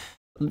time.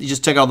 You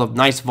just took all the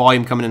nice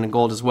volume coming into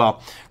gold as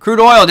well. Crude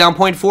oil down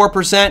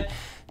 0.4%,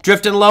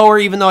 drifting lower,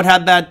 even though it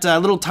had that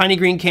little tiny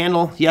green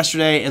candle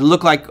yesterday. It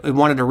looked like it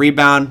wanted to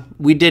rebound.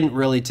 We didn't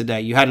really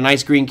today. You had a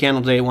nice green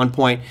candle today at one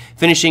point,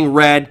 finishing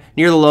red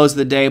near the lows of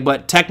the day,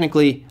 but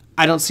technically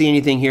I don't see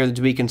anything here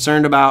to be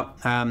concerned about.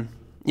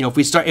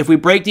 If we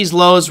break these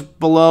lows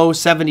below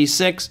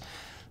 76,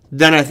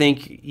 then I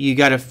think you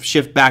got to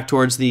shift back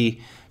towards the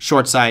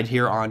short side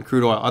here on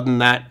crude oil. Other than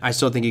that, I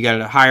still think you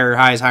got higher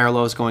highs, higher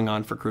lows going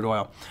on for crude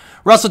oil.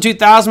 Russell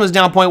 2000 was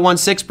down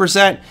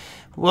 0.16%.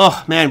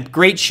 Well, man,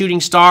 great shooting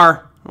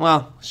star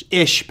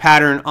ish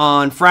pattern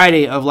on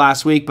Friday of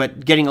last week,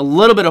 but getting a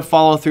little bit of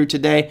follow through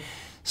today.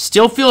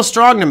 Still feels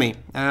strong to me.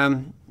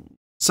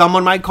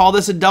 Someone might call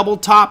this a double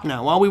top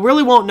now. Well, we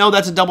really won't know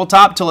that's a double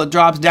top till it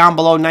drops down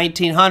below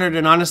 1900,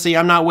 and honestly,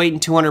 I'm not waiting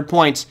 200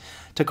 points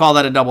to call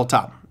that a double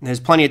top. There's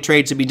plenty of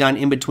trades to be done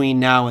in between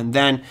now and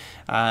then.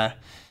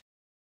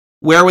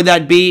 Where would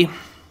that be?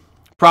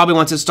 Probably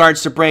once it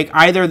starts to break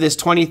either this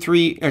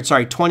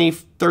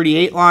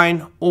 2038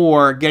 line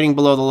or getting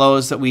below the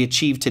lows that we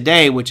achieved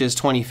today, which is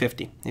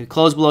 2050. If you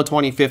close below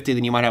 2050,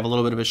 then you might have a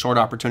little bit of a short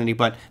opportunity.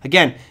 But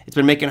again, it's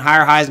been making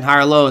higher highs and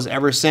higher lows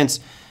ever since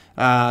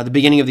the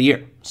beginning of the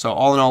year. So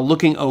all in all,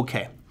 looking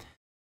okay.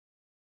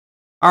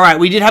 All right,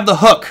 we did have the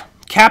hook.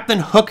 Captain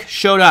Hook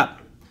showed up.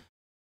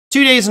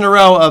 2 days in a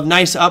row of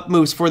nice up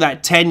moves for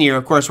that 10-year.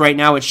 Of course, right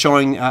now it's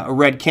showing a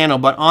red candle,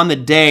 but on the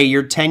day,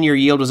 your 10-year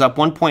yield was up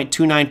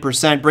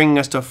 1.29%, bringing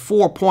us to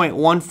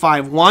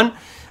 4.151.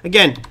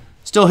 Again,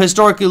 still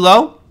historically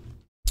low.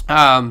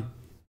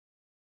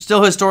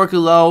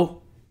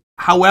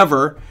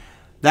 However,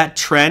 that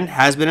trend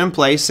has been in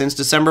place since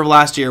December of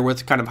last year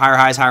with kind of higher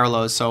highs, higher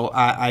lows. So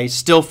I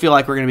still feel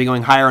like we're going to be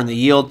going higher on the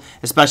yield,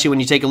 especially when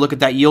you take a look at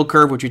that yield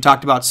curve, which we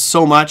talked about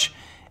so much.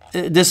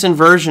 This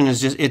inversion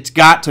is just, it's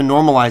got to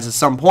normalize at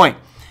some point.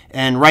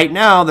 And right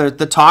now,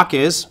 the talk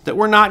is that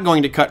we're not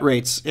going to cut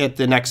rates at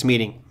the next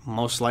meeting.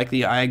 Most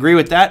likely, I agree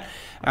with that.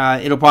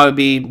 It'll probably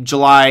be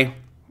July,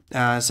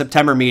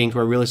 September meetings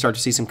where we really start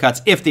to see some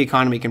cuts if the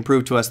economy can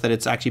prove to us that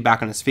it's actually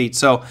back on its feet.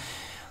 So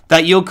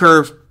that yield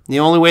curve, the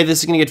only way this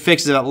is going to get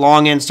fixed is that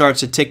long end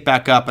starts to tick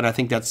back up. And I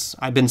think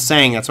I've been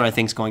saying that's what I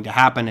think is going to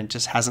happen. It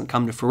just hasn't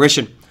come to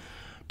fruition.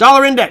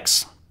 Dollar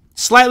index.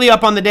 Slightly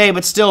up on the day,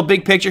 but still,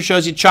 big picture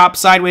shows you chop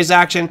sideways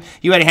action.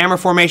 You had a hammer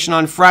formation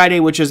on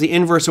Friday, which is the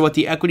inverse of what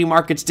the equity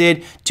markets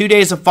did. 2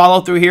 days of follow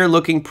through here,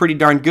 looking pretty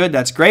darn good.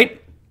 That's great.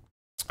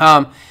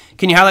 Can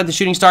you highlight the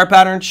shooting star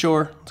pattern?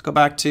 Sure. Let's go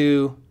back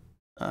to...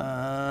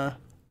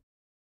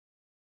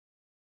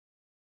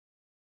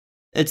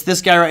 it's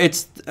this guy, right?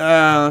 It's,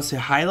 let's see,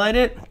 highlight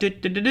it.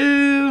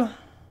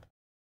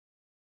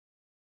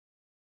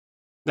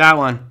 That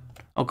one.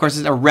 Of course,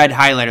 it's a red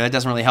highlighter. That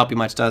doesn't really help you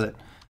much, does it?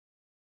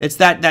 It's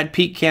that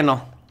peak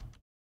candle.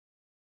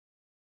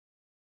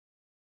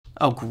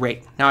 Oh,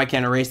 great. Now I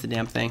can't erase the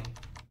damn thing.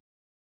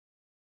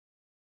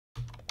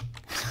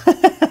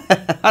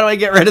 How do I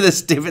get rid of this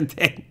stupid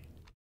thing?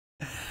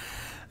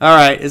 All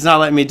right, it's not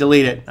letting me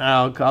delete it.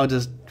 I'll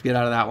just get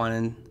out of that one.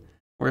 And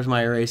where's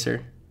my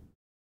eraser?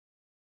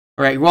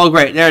 All right, well,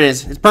 great. There it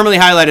is. It's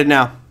permanently highlighted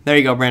now. There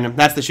you go, Brandon.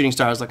 That's the shooting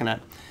star I was looking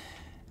at.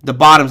 The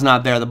bottom's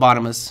not there. The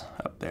bottom is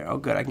up there. Oh,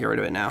 good. I can get rid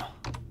of it now.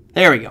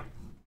 There we go.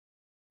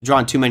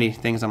 Drawing too many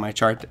things on my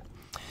chart.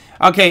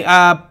 Okay,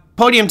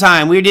 podium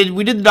time. We did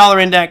the dollar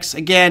index.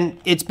 Again,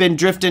 it's been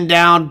drifting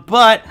down,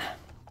 but a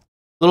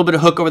little bit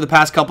of hook over the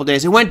past couple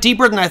days. It went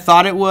deeper than I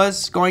thought it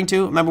was going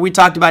to. Remember, we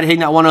talked about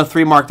hitting that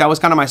 103 mark. That was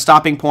kind of my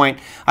stopping point.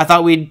 I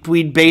thought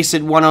we'd base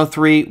it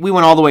 103. We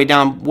went all the way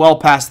down, well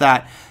past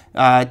that,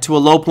 to a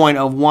low point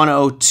of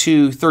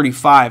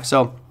 102.35.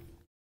 So,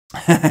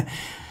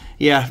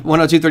 yeah,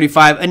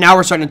 102.35, and now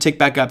we're starting to tick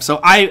back up.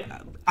 So I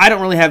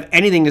don't really have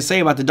anything to say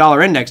about the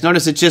dollar index.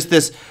 Notice it's just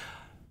this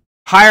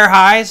higher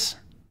highs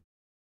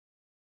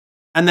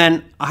and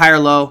then a higher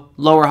low,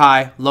 lower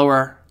high,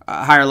 lower,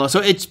 higher low. So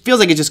it feels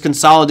like it's just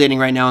consolidating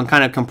right now and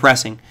kind of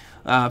compressing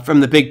from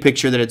the big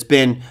picture that it's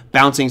been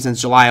bouncing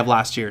since July of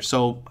last year.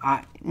 So,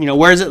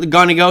 where is it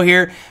going to go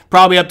here?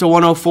 Probably up to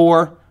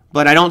 104,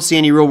 but I don't see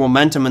any real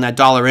momentum in that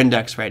dollar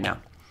index right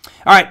now.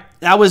 All right,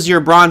 that was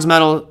your bronze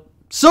medal.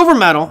 Silver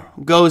medal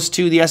goes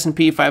to the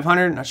S&P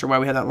 500. Not sure why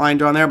we had that line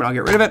drawn there, but I'll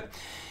get rid of it.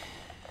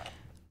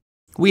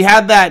 We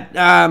had that,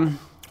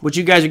 which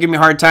you guys are giving me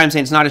a hard time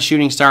saying it's not a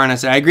shooting star, and I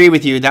said, I agree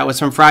with you. That was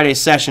from Friday's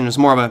session. It was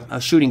more of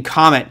a shooting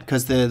comet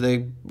because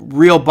the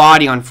real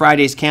body on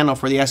Friday's candle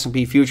for the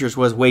S&P futures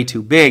was way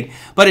too big.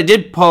 But it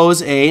did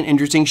pose an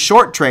interesting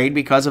short trade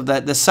because of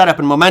the setup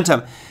and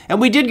momentum.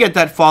 And we did get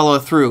that follow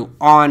through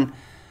on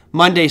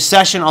Monday's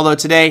session, although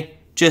today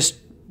just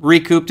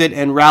recouped it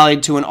and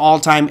rallied to an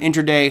all-time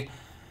intraday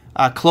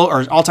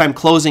all-time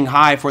closing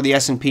high for the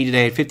S&P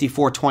today at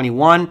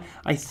 54.21.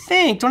 I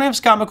think, don't I have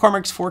Scott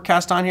McCormick's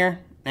forecast on here?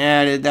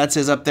 And that's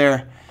his up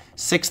there.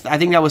 I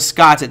think that was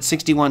Scott's at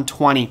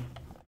 61.20,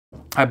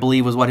 I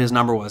believe was what his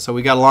number was. So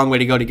we got a long way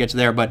to go to get to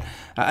there. But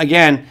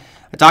again,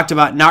 I talked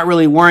about not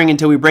really worrying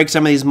until we break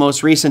some of these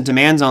most recent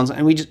demand zones,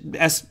 and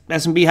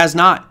S&P has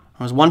not.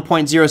 It was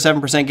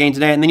 1.07% gain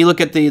today. And then you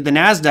look at the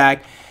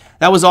NASDAQ,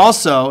 that was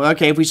also,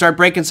 okay, if we start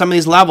breaking some of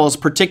these levels,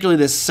 particularly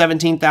this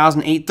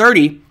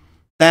 17,830,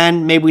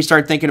 then maybe we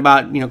start thinking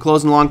about,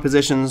 closing long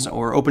positions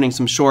or opening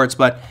some shorts,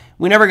 but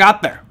we never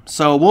got there.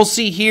 So we'll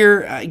see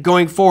here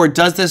going forward,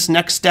 does this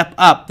next step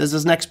up, does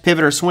this next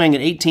pivot or swing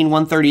at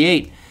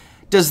 18,138,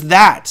 does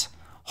that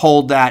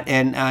hold that?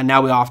 And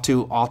now we're off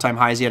to all-time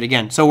highs yet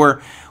again. So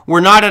we're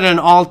not at an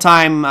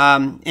all-time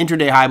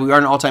intraday high, but we are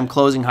at an all-time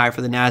closing high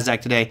for the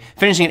NASDAQ today,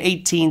 finishing at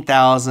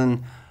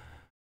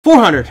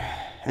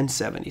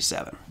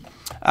 18,477.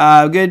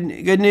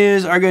 Good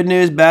news are good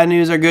news. Bad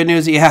news are good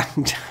news. Yeah.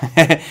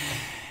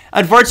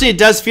 Unfortunately, it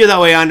does feel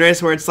that way,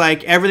 Andres, where it's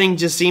like everything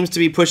just seems to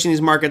be pushing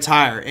these markets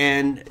higher.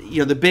 And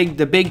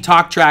the big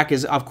talk track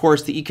is, of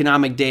course, the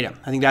economic data.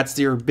 I think that's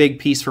your big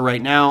piece for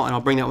right now, and I'll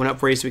bring that one up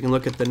for you so we can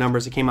look at the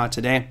numbers that came out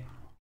today.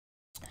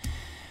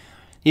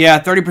 Yeah,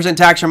 30%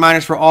 tax or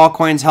miners for all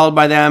coins held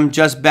by them.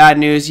 Just bad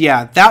news.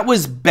 Yeah, that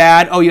was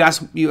bad. Oh, you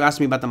asked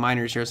me about the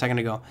miners here a second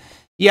ago.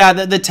 Yeah,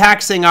 the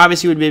tax thing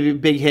obviously would be a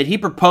big hit. He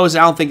proposed.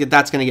 I don't think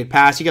that's going to get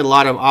passed. You get a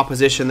lot of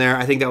opposition there.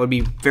 I think that would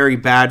be very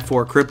bad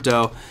for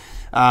crypto.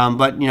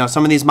 But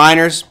some of these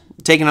miners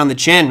taking on the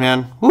chin,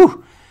 man.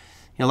 Whew.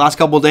 Last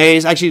couple of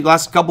days, actually,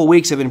 last couple of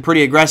weeks have been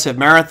pretty aggressive.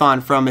 Marathon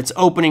from its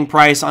opening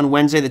price on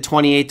Wednesday the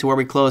 28th to where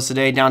we closed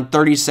today, down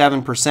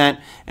 37%,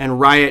 and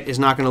Riot is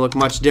not going to look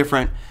much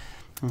different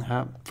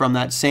from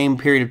that same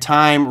period of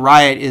time.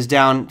 Riot is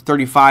down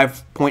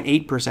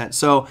 35.8%.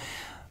 So,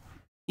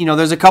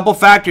 there's a couple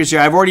factors here.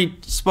 I've already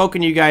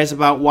spoken to you guys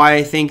about why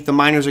I think the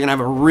miners are going to have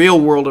a real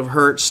world of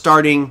hurt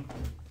starting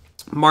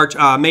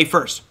May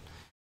 1st.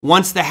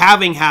 Once the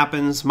halving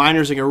happens,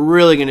 miners are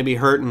really going to be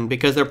hurting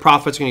because their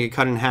profits are going to get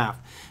cut in half.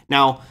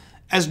 Now,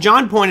 as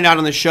John pointed out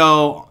on the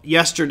show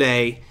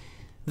yesterday,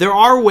 there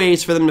are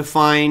ways for them to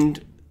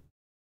find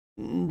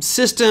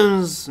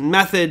systems,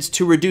 methods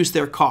to reduce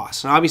their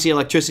costs. And obviously,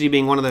 electricity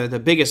being one of the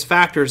biggest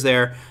factors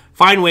there,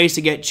 find ways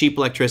to get cheap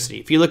electricity.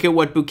 If you look at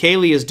what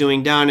Bukele is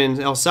doing down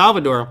in El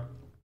Salvador,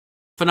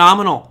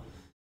 phenomenal.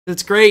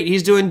 That's great.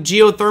 He's doing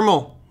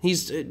geothermal.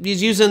 He's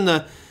using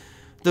the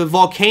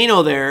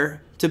volcano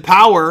there to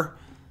power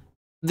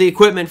the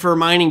equipment for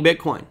mining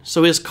Bitcoin.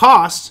 So his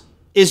cost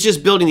is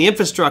just building the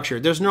infrastructure.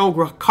 There's no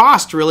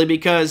cost really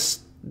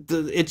because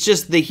it's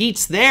just the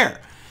heat's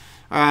there.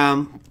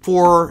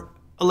 For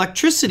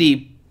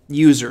electricity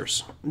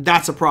users,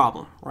 that's a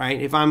problem,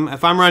 right? If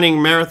I'm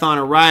running Marathon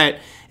or Riot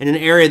in an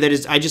area that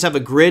is, I just have a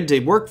grid to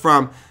work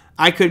from,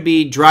 I could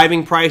be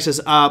driving prices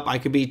up, I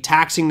could be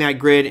taxing that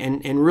grid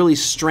and really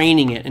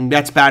straining it, and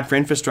that's bad for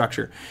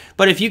infrastructure.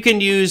 But if you can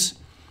use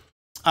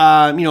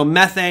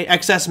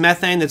excess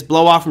methane that's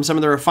blow off from some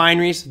of the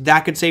refineries,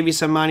 that could save you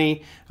some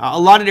money. A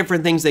lot of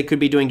different things they could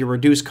be doing to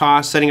reduce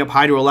costs, setting up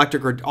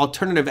hydroelectric or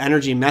alternative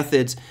energy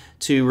methods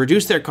to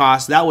reduce their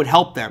costs, that would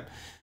help them.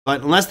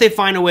 But unless they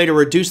find a way to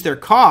reduce their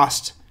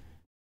cost,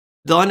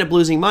 they'll end up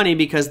losing money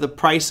because the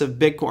price of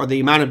Bitcoin or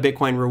the amount of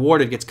Bitcoin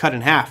rewarded gets cut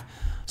in half.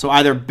 So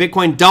either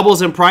Bitcoin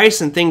doubles in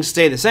price and things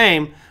stay the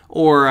same,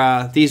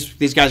 or these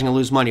guys are going to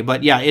lose money.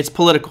 But yeah, it's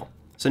political.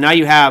 So now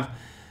you have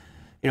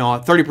a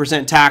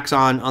 30% tax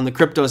on the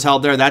cryptos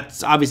held there.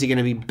 That's obviously going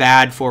to be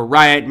bad for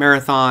Riot,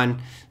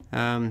 Marathon.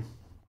 I'm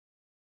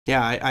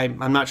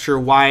not sure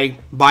why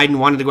Biden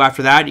wanted to go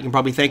after that. You can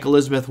probably thank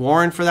Elizabeth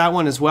Warren for that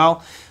one as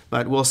well,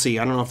 but we'll see.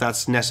 I don't know if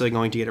that's necessarily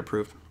going to get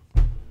approved.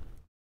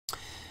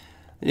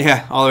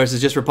 Yeah, all there is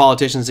just for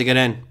politicians to get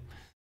in.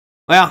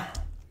 Well,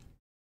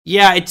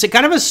 yeah, it's a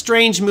kind of a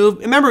strange move.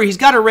 Remember, he's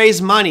got to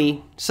raise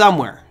money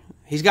somewhere.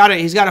 He's got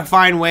to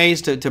find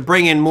ways to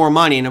bring in more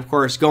money, and of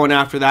course, going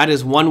after that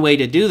is one way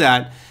to do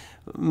that.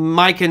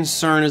 My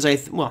concern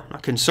is,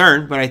 not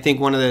concern, but I think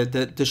one of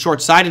the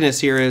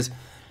short-sightedness here is,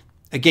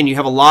 again, you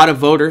have a lot of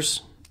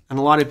voters and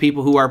a lot of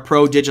people who are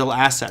pro-digital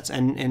assets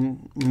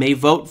and may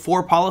vote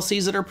for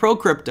policies that are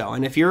pro-crypto.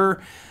 And if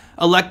you're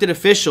elected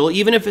official,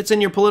 even if it's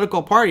in your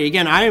political party,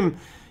 again, I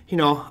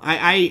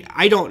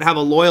don't have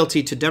a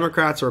loyalty to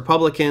Democrats or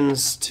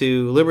Republicans,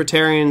 to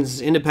libertarians,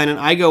 independent.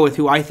 I go with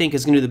who I think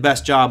is going to do the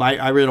best job.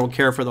 I really don't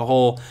care for the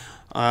whole,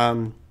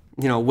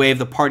 wave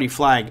the party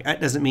flag.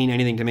 That doesn't mean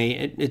anything to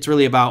me. It's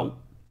really about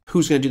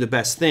who's going to do the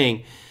best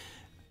thing.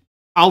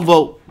 I'll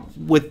vote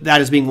with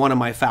that as being one of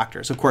my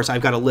factors. Of course,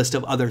 I've got a list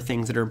of other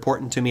things that are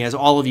important to me, as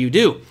all of you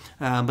do.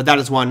 But that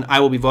is one I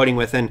will be voting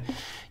with. And,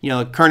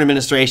 the current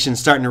administration is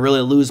starting to really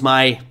lose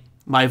my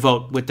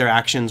vote with their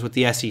actions with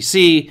the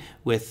SEC,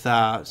 with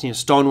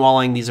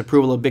stonewalling these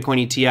approval of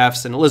Bitcoin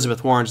ETFs, and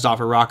Elizabeth Warren's off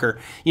her rocker.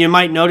 You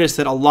might notice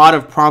that a lot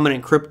of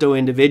prominent crypto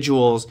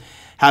individuals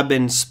have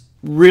been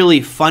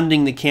really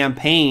funding the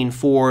campaign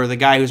for the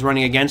guy who's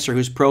running against her,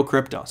 who's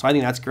pro-crypto. So I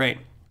think that's great.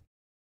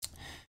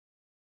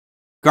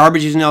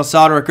 Garbage using El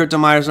Salvador crypto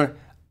miners.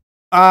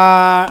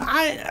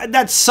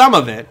 That's some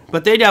of it,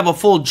 but they'd have a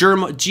full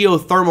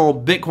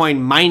geothermal Bitcoin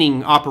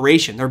mining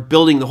operation. They're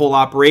building the whole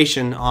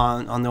operation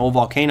on the old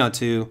volcano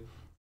to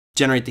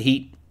generate the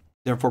heat,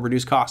 therefore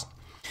reduce cost.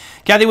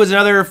 Kathy was in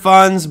other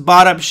funds,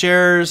 bought up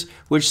shares,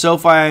 which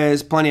SoFi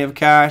has plenty of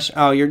cash.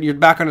 Oh, you're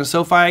back on the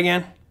SoFi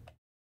again?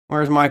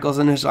 Where's Michael's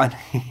initial?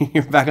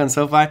 You're back on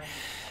SoFi?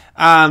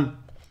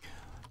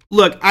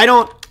 Look,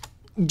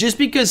 just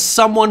because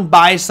someone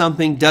buys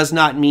something does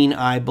not mean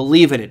I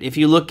believe in it. If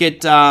you look at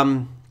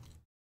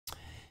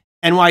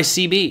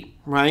NYCB,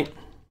 right?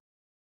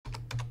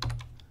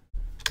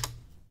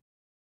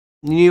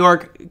 New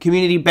York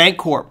Community Bank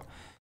Corp.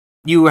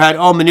 You had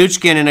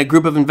Mnuchin and a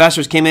group of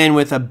investors came in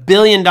with $1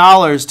 billion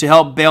to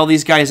help bail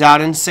these guys out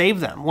and save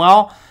them.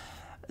 Well,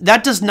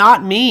 that does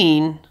not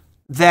mean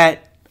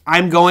that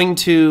I'm going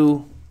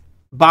to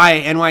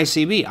buy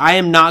NYCB. I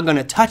am not going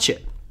to touch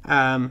it.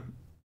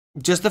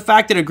 Just the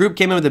fact that a group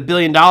came in with $1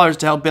 billion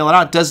to help bail it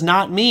out does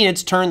not mean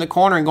it's turned the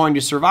corner and going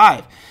to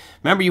survive.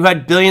 Remember, you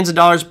had billions of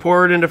dollars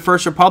poured into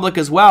First Republic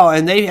as well,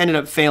 and they ended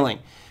up failing.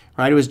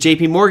 Right? It was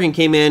J.P. Morgan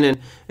came in,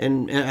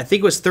 and I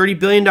think it was $30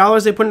 billion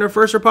they put into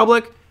First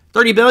Republic.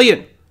 $30 billion.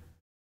 It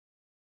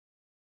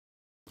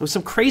was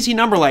some crazy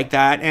number like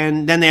that,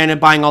 and then they ended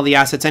up buying all the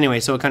assets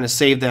anyway, so it kind of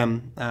saved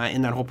them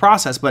in that whole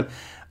process. But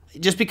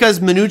just because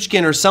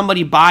Mnuchin or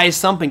somebody buys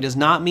something does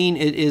not mean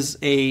it is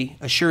a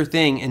sure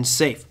thing and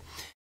safe.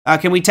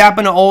 Can we tap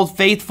into Old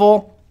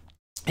Faithful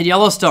at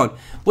Yellowstone?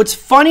 What's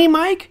funny,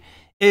 Mike,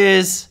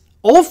 is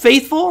Old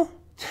Faithful,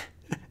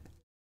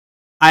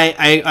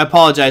 I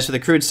apologize for the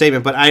crude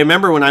statement, but I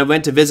remember when I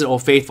went to visit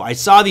Old Faithful, I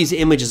saw these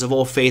images of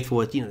Old Faithful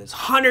with, this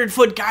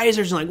 100-foot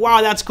geysers, and like,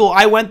 wow, that's cool.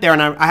 I went there,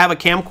 and I have a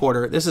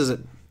camcorder. This is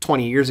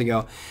 20 years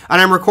ago.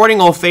 And I'm recording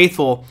Old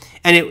Faithful,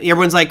 and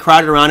everyone's like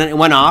crowded around it. It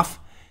went off,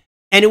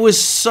 and it was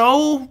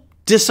so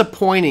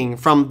disappointing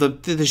from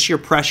the sheer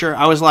pressure.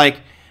 I was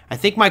like, I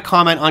think my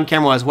comment on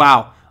camera was,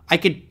 wow, I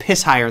could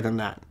piss higher than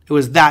that. It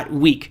was that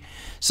weak.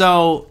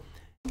 So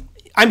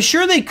I'm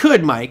sure they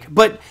could, Mike,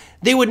 but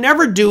they would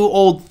never do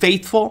Old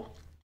Faithful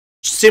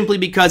simply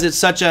because it's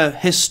such a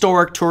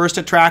historic tourist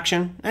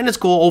attraction. And it's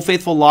cool. Old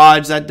Faithful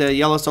Lodge, the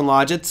Yellowstone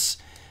Lodge,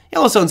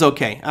 Yellowstone's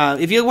okay.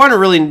 If you want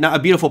a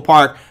beautiful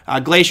park,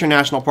 Glacier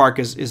National Park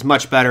is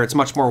much better. It's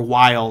much more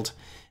wild.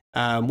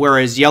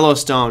 Whereas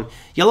Yellowstone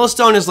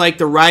is like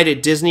the ride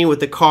at Disney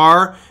with the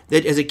car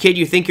that as a kid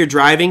you think you're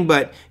driving,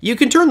 but you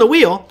can turn the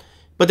wheel,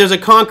 but there's a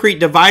concrete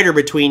divider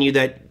between you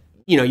that,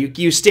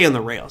 you stay on the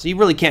rails. You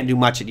really can't do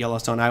much at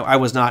Yellowstone. I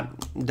was not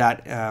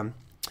that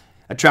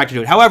attracted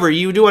to it. However,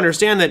 you do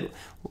understand that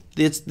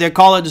they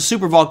call it the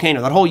super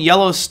volcano. That whole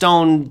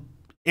Yellowstone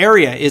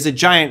area is a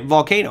giant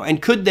volcano.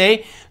 And could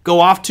they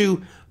go off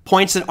to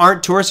points that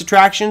aren't tourist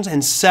attractions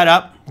and set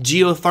up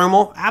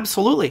geothermal?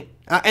 Absolutely.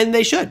 And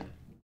they should.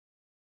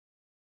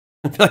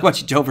 I feel like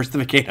watching Joe versus the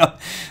volcano.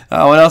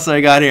 What else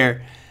I got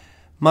here?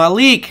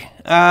 Malik.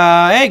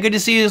 Hey, good to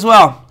see you as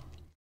well.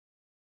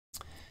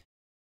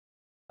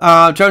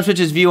 Trump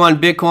switches view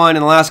on Bitcoin in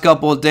the last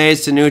couple of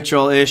days to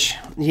neutral-ish.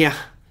 Yeah.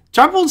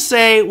 Trump will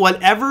say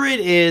whatever it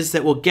is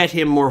that will get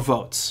him more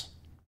votes.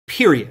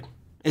 Period.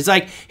 It's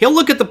like he'll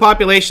look at the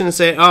population and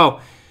say,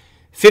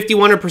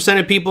 51%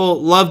 of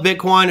people love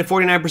Bitcoin and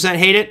 49%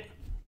 hate it.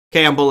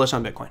 Okay, I'm bullish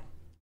on Bitcoin.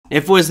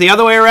 If it was the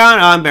other way around,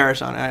 I'm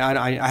bearish on it.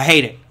 I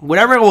hate it.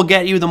 Whatever will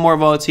get you the more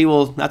votes,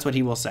 that's what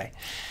he will say.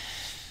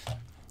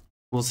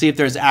 We'll see if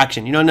there's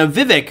action. Now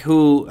Vivek,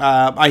 who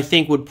I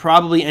think would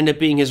probably end up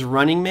being his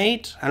running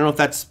mate. I don't know if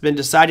that's been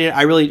decided.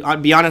 I'll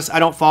be honest, I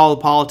don't follow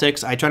the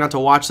politics. I try not to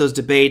watch those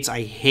debates.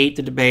 I hate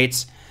the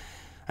debates.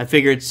 I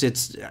figure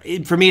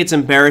for me, it's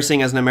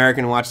embarrassing as an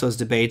American to watch those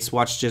debates,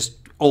 watch just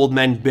old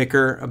men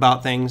bicker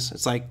about things.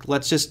 It's like,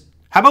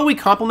 how about we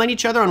compliment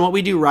each other on what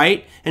we do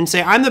right and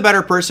say, I'm the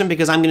better person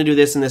because I'm going to do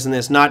this and this and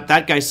this. Not,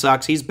 that guy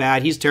sucks, he's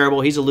bad, he's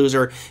terrible, he's a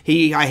loser,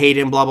 I hate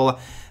him, blah, blah,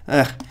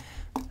 blah.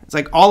 It's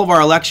like all of our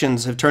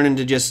elections have turned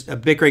into just a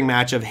bickering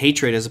match of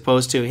hatred as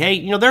opposed to,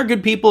 hey, there are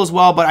good people as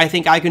well, but I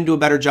think I can do a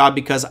better job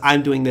because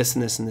I'm doing this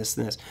and this and this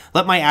and this.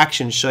 Let my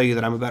actions show you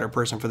that I'm a better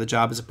person for the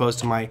job as opposed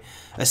to my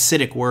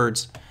acidic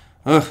words.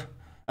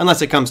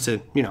 Unless it comes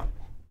to,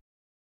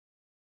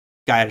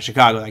 guy out of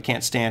Chicago that I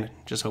can't stand.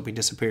 Just hope he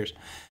disappears.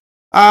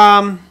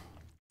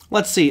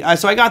 Let's see.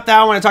 So I got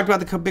that one. I talked about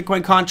the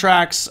Bitcoin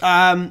contracts.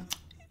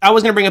 I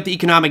was going to bring up the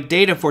economic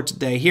data for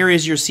today. Here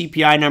is your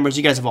CPI numbers.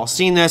 You guys have all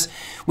seen this.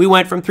 We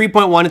went from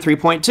 3.1 to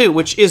 3.2,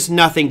 which is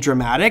nothing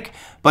dramatic,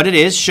 but it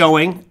is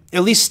showing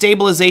at least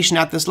stabilization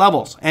at this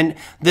levels. And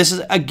this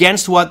is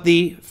against what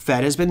the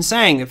Fed has been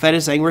saying. The Fed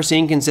is saying we're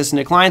seeing consistent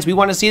declines. We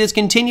want to see this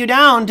continue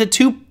down to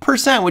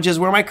 2%, which is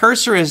where my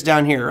cursor is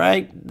down here,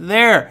 right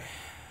there.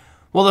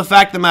 Well, the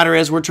fact of the matter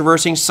is we're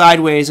traversing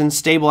sideways and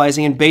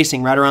stabilizing and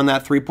basing right around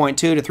that 3.2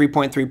 to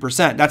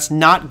 3.3%. That's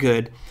not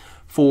good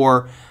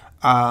for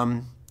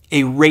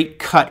a rate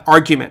cut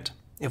argument.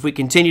 If we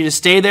continue to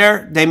stay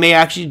there, they may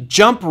actually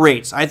jump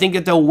rates. I think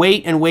that they'll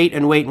wait and wait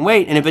and wait and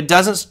wait. And if it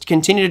doesn't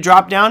continue to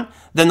drop down,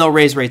 then they'll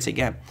raise rates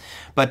again.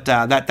 But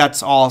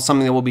that's all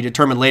something that will be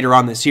determined later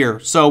on this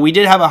year. So we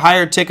did have a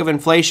higher tick of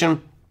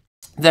inflation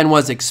than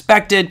was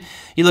expected.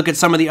 You look at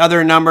some of the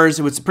other numbers,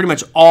 it was pretty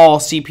much all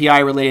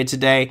CPI related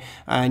today,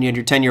 and you had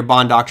your 10-year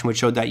bond auction, which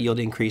showed that yield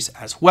increase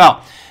as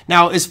well.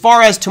 Now, as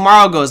far as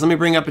tomorrow goes, let me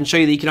bring up and show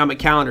you the economic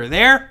calendar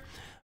there.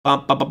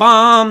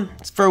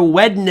 It's for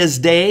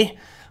Wednesday.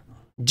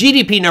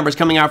 GDP numbers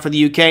coming out for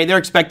the UK. They're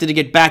expected to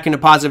get back into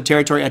positive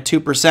territory at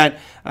 2%.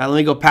 Let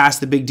me go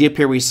past the big dip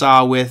here we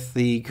saw with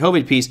the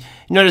COVID piece.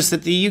 Notice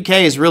that the UK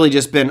has really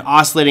just been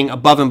oscillating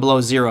above and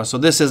below zero. So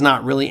this is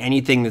not really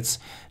anything that's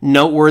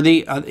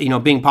noteworthy,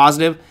 being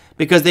positive,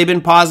 because they've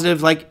been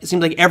positive it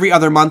seems like every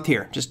other month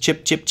here. Just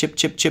chip, chip, chip,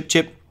 chip, chip,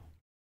 chip.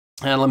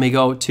 And let me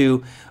go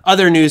to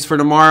other news for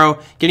tomorrow.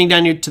 Getting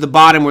down here to the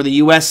bottom where the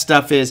US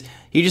stuff is,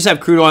 you just have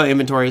crude oil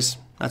inventories.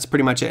 That's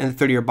pretty much it, and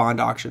the 30-year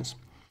bond auctions.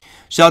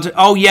 Shelter.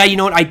 Oh, yeah, you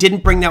know what? I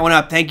didn't bring that one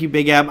up. Thank you,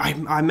 Big Ab.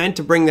 I meant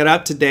to bring that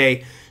up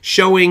today,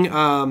 showing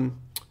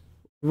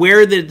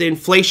where the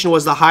inflation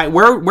was the high.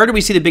 Where do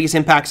we see the biggest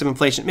impacts of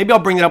inflation? Maybe I'll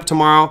bring it up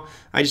tomorrow.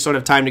 I just don't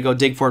have time to go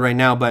dig for it right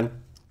now, but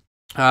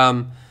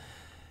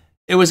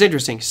it was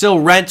interesting. Still,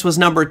 rent was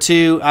number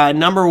 2.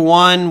 Number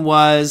 1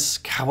 was,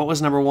 God, what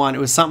was number 1? It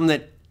was something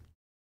that,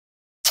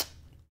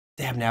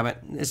 damn nabbit,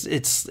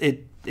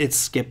 it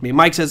skipped me.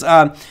 Mike says,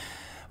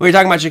 we were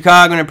talking about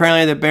Chicago, and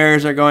apparently the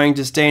Bears are going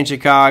to stay in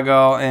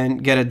Chicago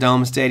and get a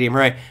dome stadium,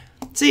 right?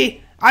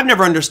 See, I've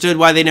never understood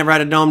why they never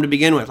had a dome to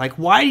begin with. Like,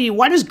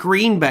 why does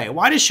Green Bay,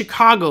 why does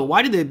Chicago,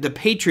 why do the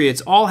Patriots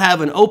all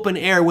have an open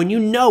air when you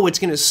know it's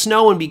going to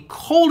snow and be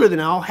colder than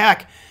all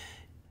heck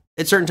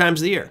at certain times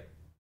of the year?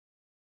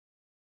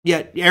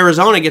 Yet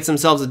Arizona gets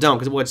themselves a dome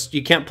because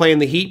you can't play in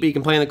the heat, but you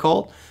can play in the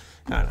cold.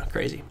 I don't know,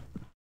 crazy.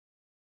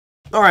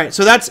 All right,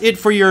 so that's it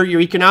for your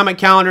economic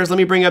calendars. Let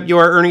me bring up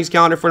your earnings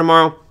calendar for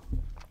tomorrow.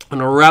 I'm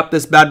going to wrap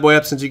this bad boy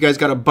up since you guys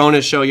got a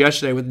bonus show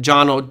yesterday with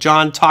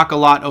John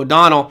Talk-A-Lot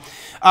O'Donnell.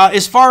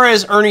 As far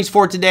as earnings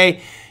for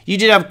today, you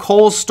did have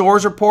Kohl's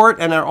stores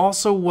report, and there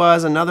also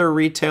was another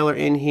retailer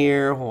in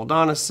here. Hold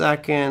on a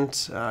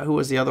second. Who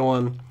was the other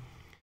one?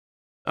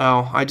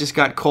 Oh, I just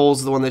got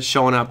Kohl's, the one that's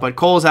showing up. But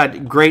Kohl's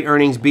had great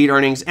earnings, beat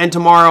earnings. And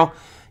tomorrow,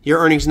 your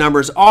earnings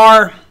numbers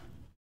are...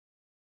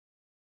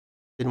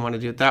 Didn't want to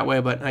do it that way,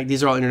 but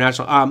these are all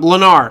international.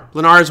 Lennar.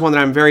 Lennar is one that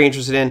I'm very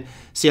interested in.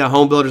 See how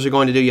home builders are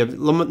going to do. You have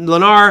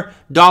Lennar,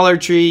 Dollar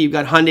Tree, you've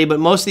got Hyundai, but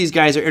most of these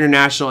guys are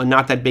international and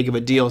not that big of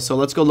a deal. So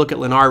let's go look at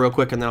Lennar real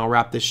quick, and then I'll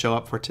wrap this show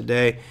up for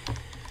today.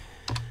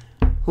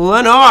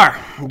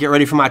 Lennar. Get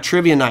ready for my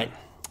trivia night.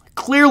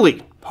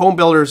 Clearly, home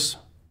builders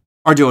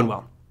are doing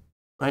well.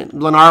 Right?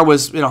 Lennar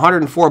was at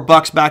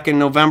 $104 back in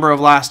November of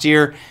last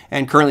year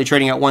and currently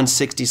trading at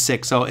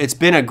 $166. So it's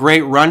been a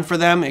great run for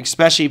them,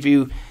 especially if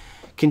you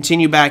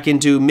continue back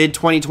into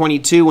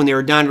mid-2022 when they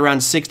were down to around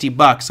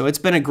 $60. So it's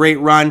been a great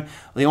run.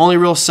 The only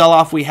real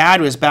sell-off we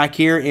had was back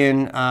here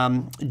in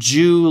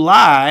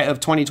July of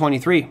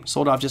 2023.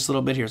 Sold off just a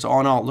little bit here. So all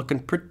in all, looking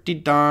pretty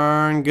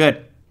darn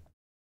good.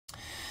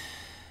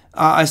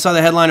 I saw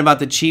the headline about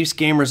the Chiefs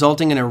game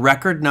resulting in a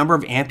record number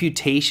of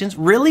amputations.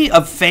 Really?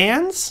 Of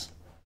fans?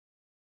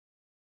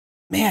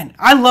 Man,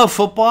 I love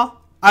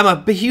football. I'm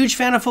a huge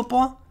fan of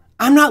football.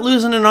 I'm not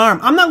losing an arm.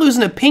 I'm not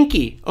losing a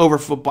pinky over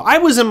football. I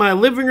was in my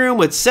living room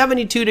with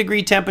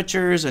 72-degree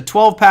temperatures, a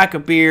 12-pack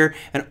of beer,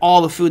 and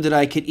all the food that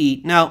I could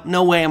eat.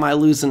 No way am I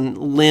losing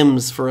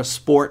limbs for a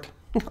sport.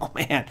 Oh,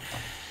 man.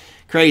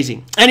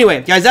 Crazy.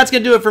 Anyway, guys, that's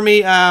going to do it for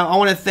me. I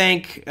want to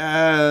thank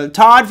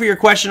Todd for your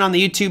question on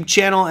the YouTube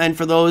channel and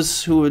for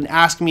those who would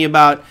ask me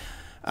about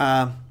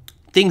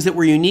things that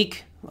were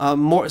unique.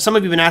 Some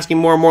of you have been asking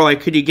more and more,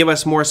 like, could you give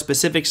us more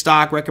specific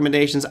stock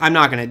recommendations? I'm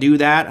not going to do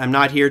that. I'm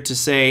not here to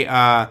say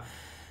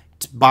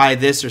to buy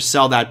this or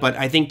sell that, but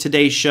I think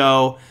today's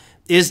show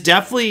is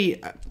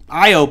definitely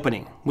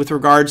eye-opening with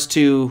regards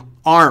to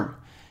ARM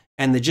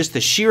and just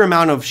the sheer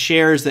amount of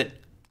shares that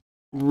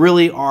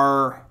really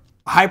are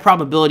high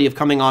probability of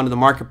coming onto the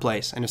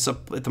marketplace. And if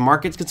the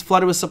market gets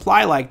flooded with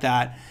supply like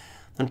that,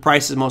 then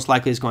prices most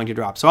likely is going to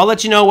drop. So I'll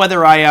let you know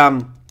whether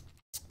I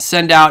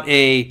send out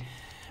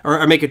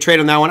or make a trade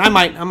on that one. I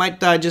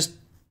might just,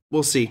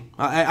 we'll see.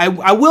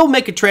 I will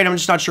make a trade. I'm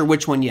just not sure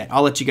which one yet.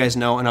 I'll let you guys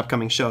know in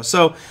upcoming shows.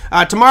 So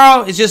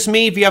tomorrow is just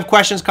me. If you have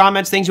questions,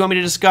 comments, things you want me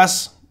to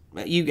discuss,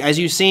 as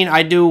you've seen,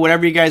 I do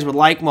whatever you guys would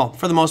like. Well,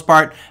 for the most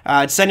part,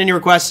 send any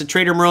requests to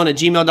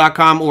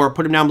TraderMerlin@gmail.com or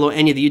put them down below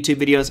any of the YouTube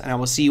videos, and I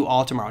will see you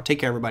all tomorrow. Take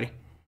care, everybody.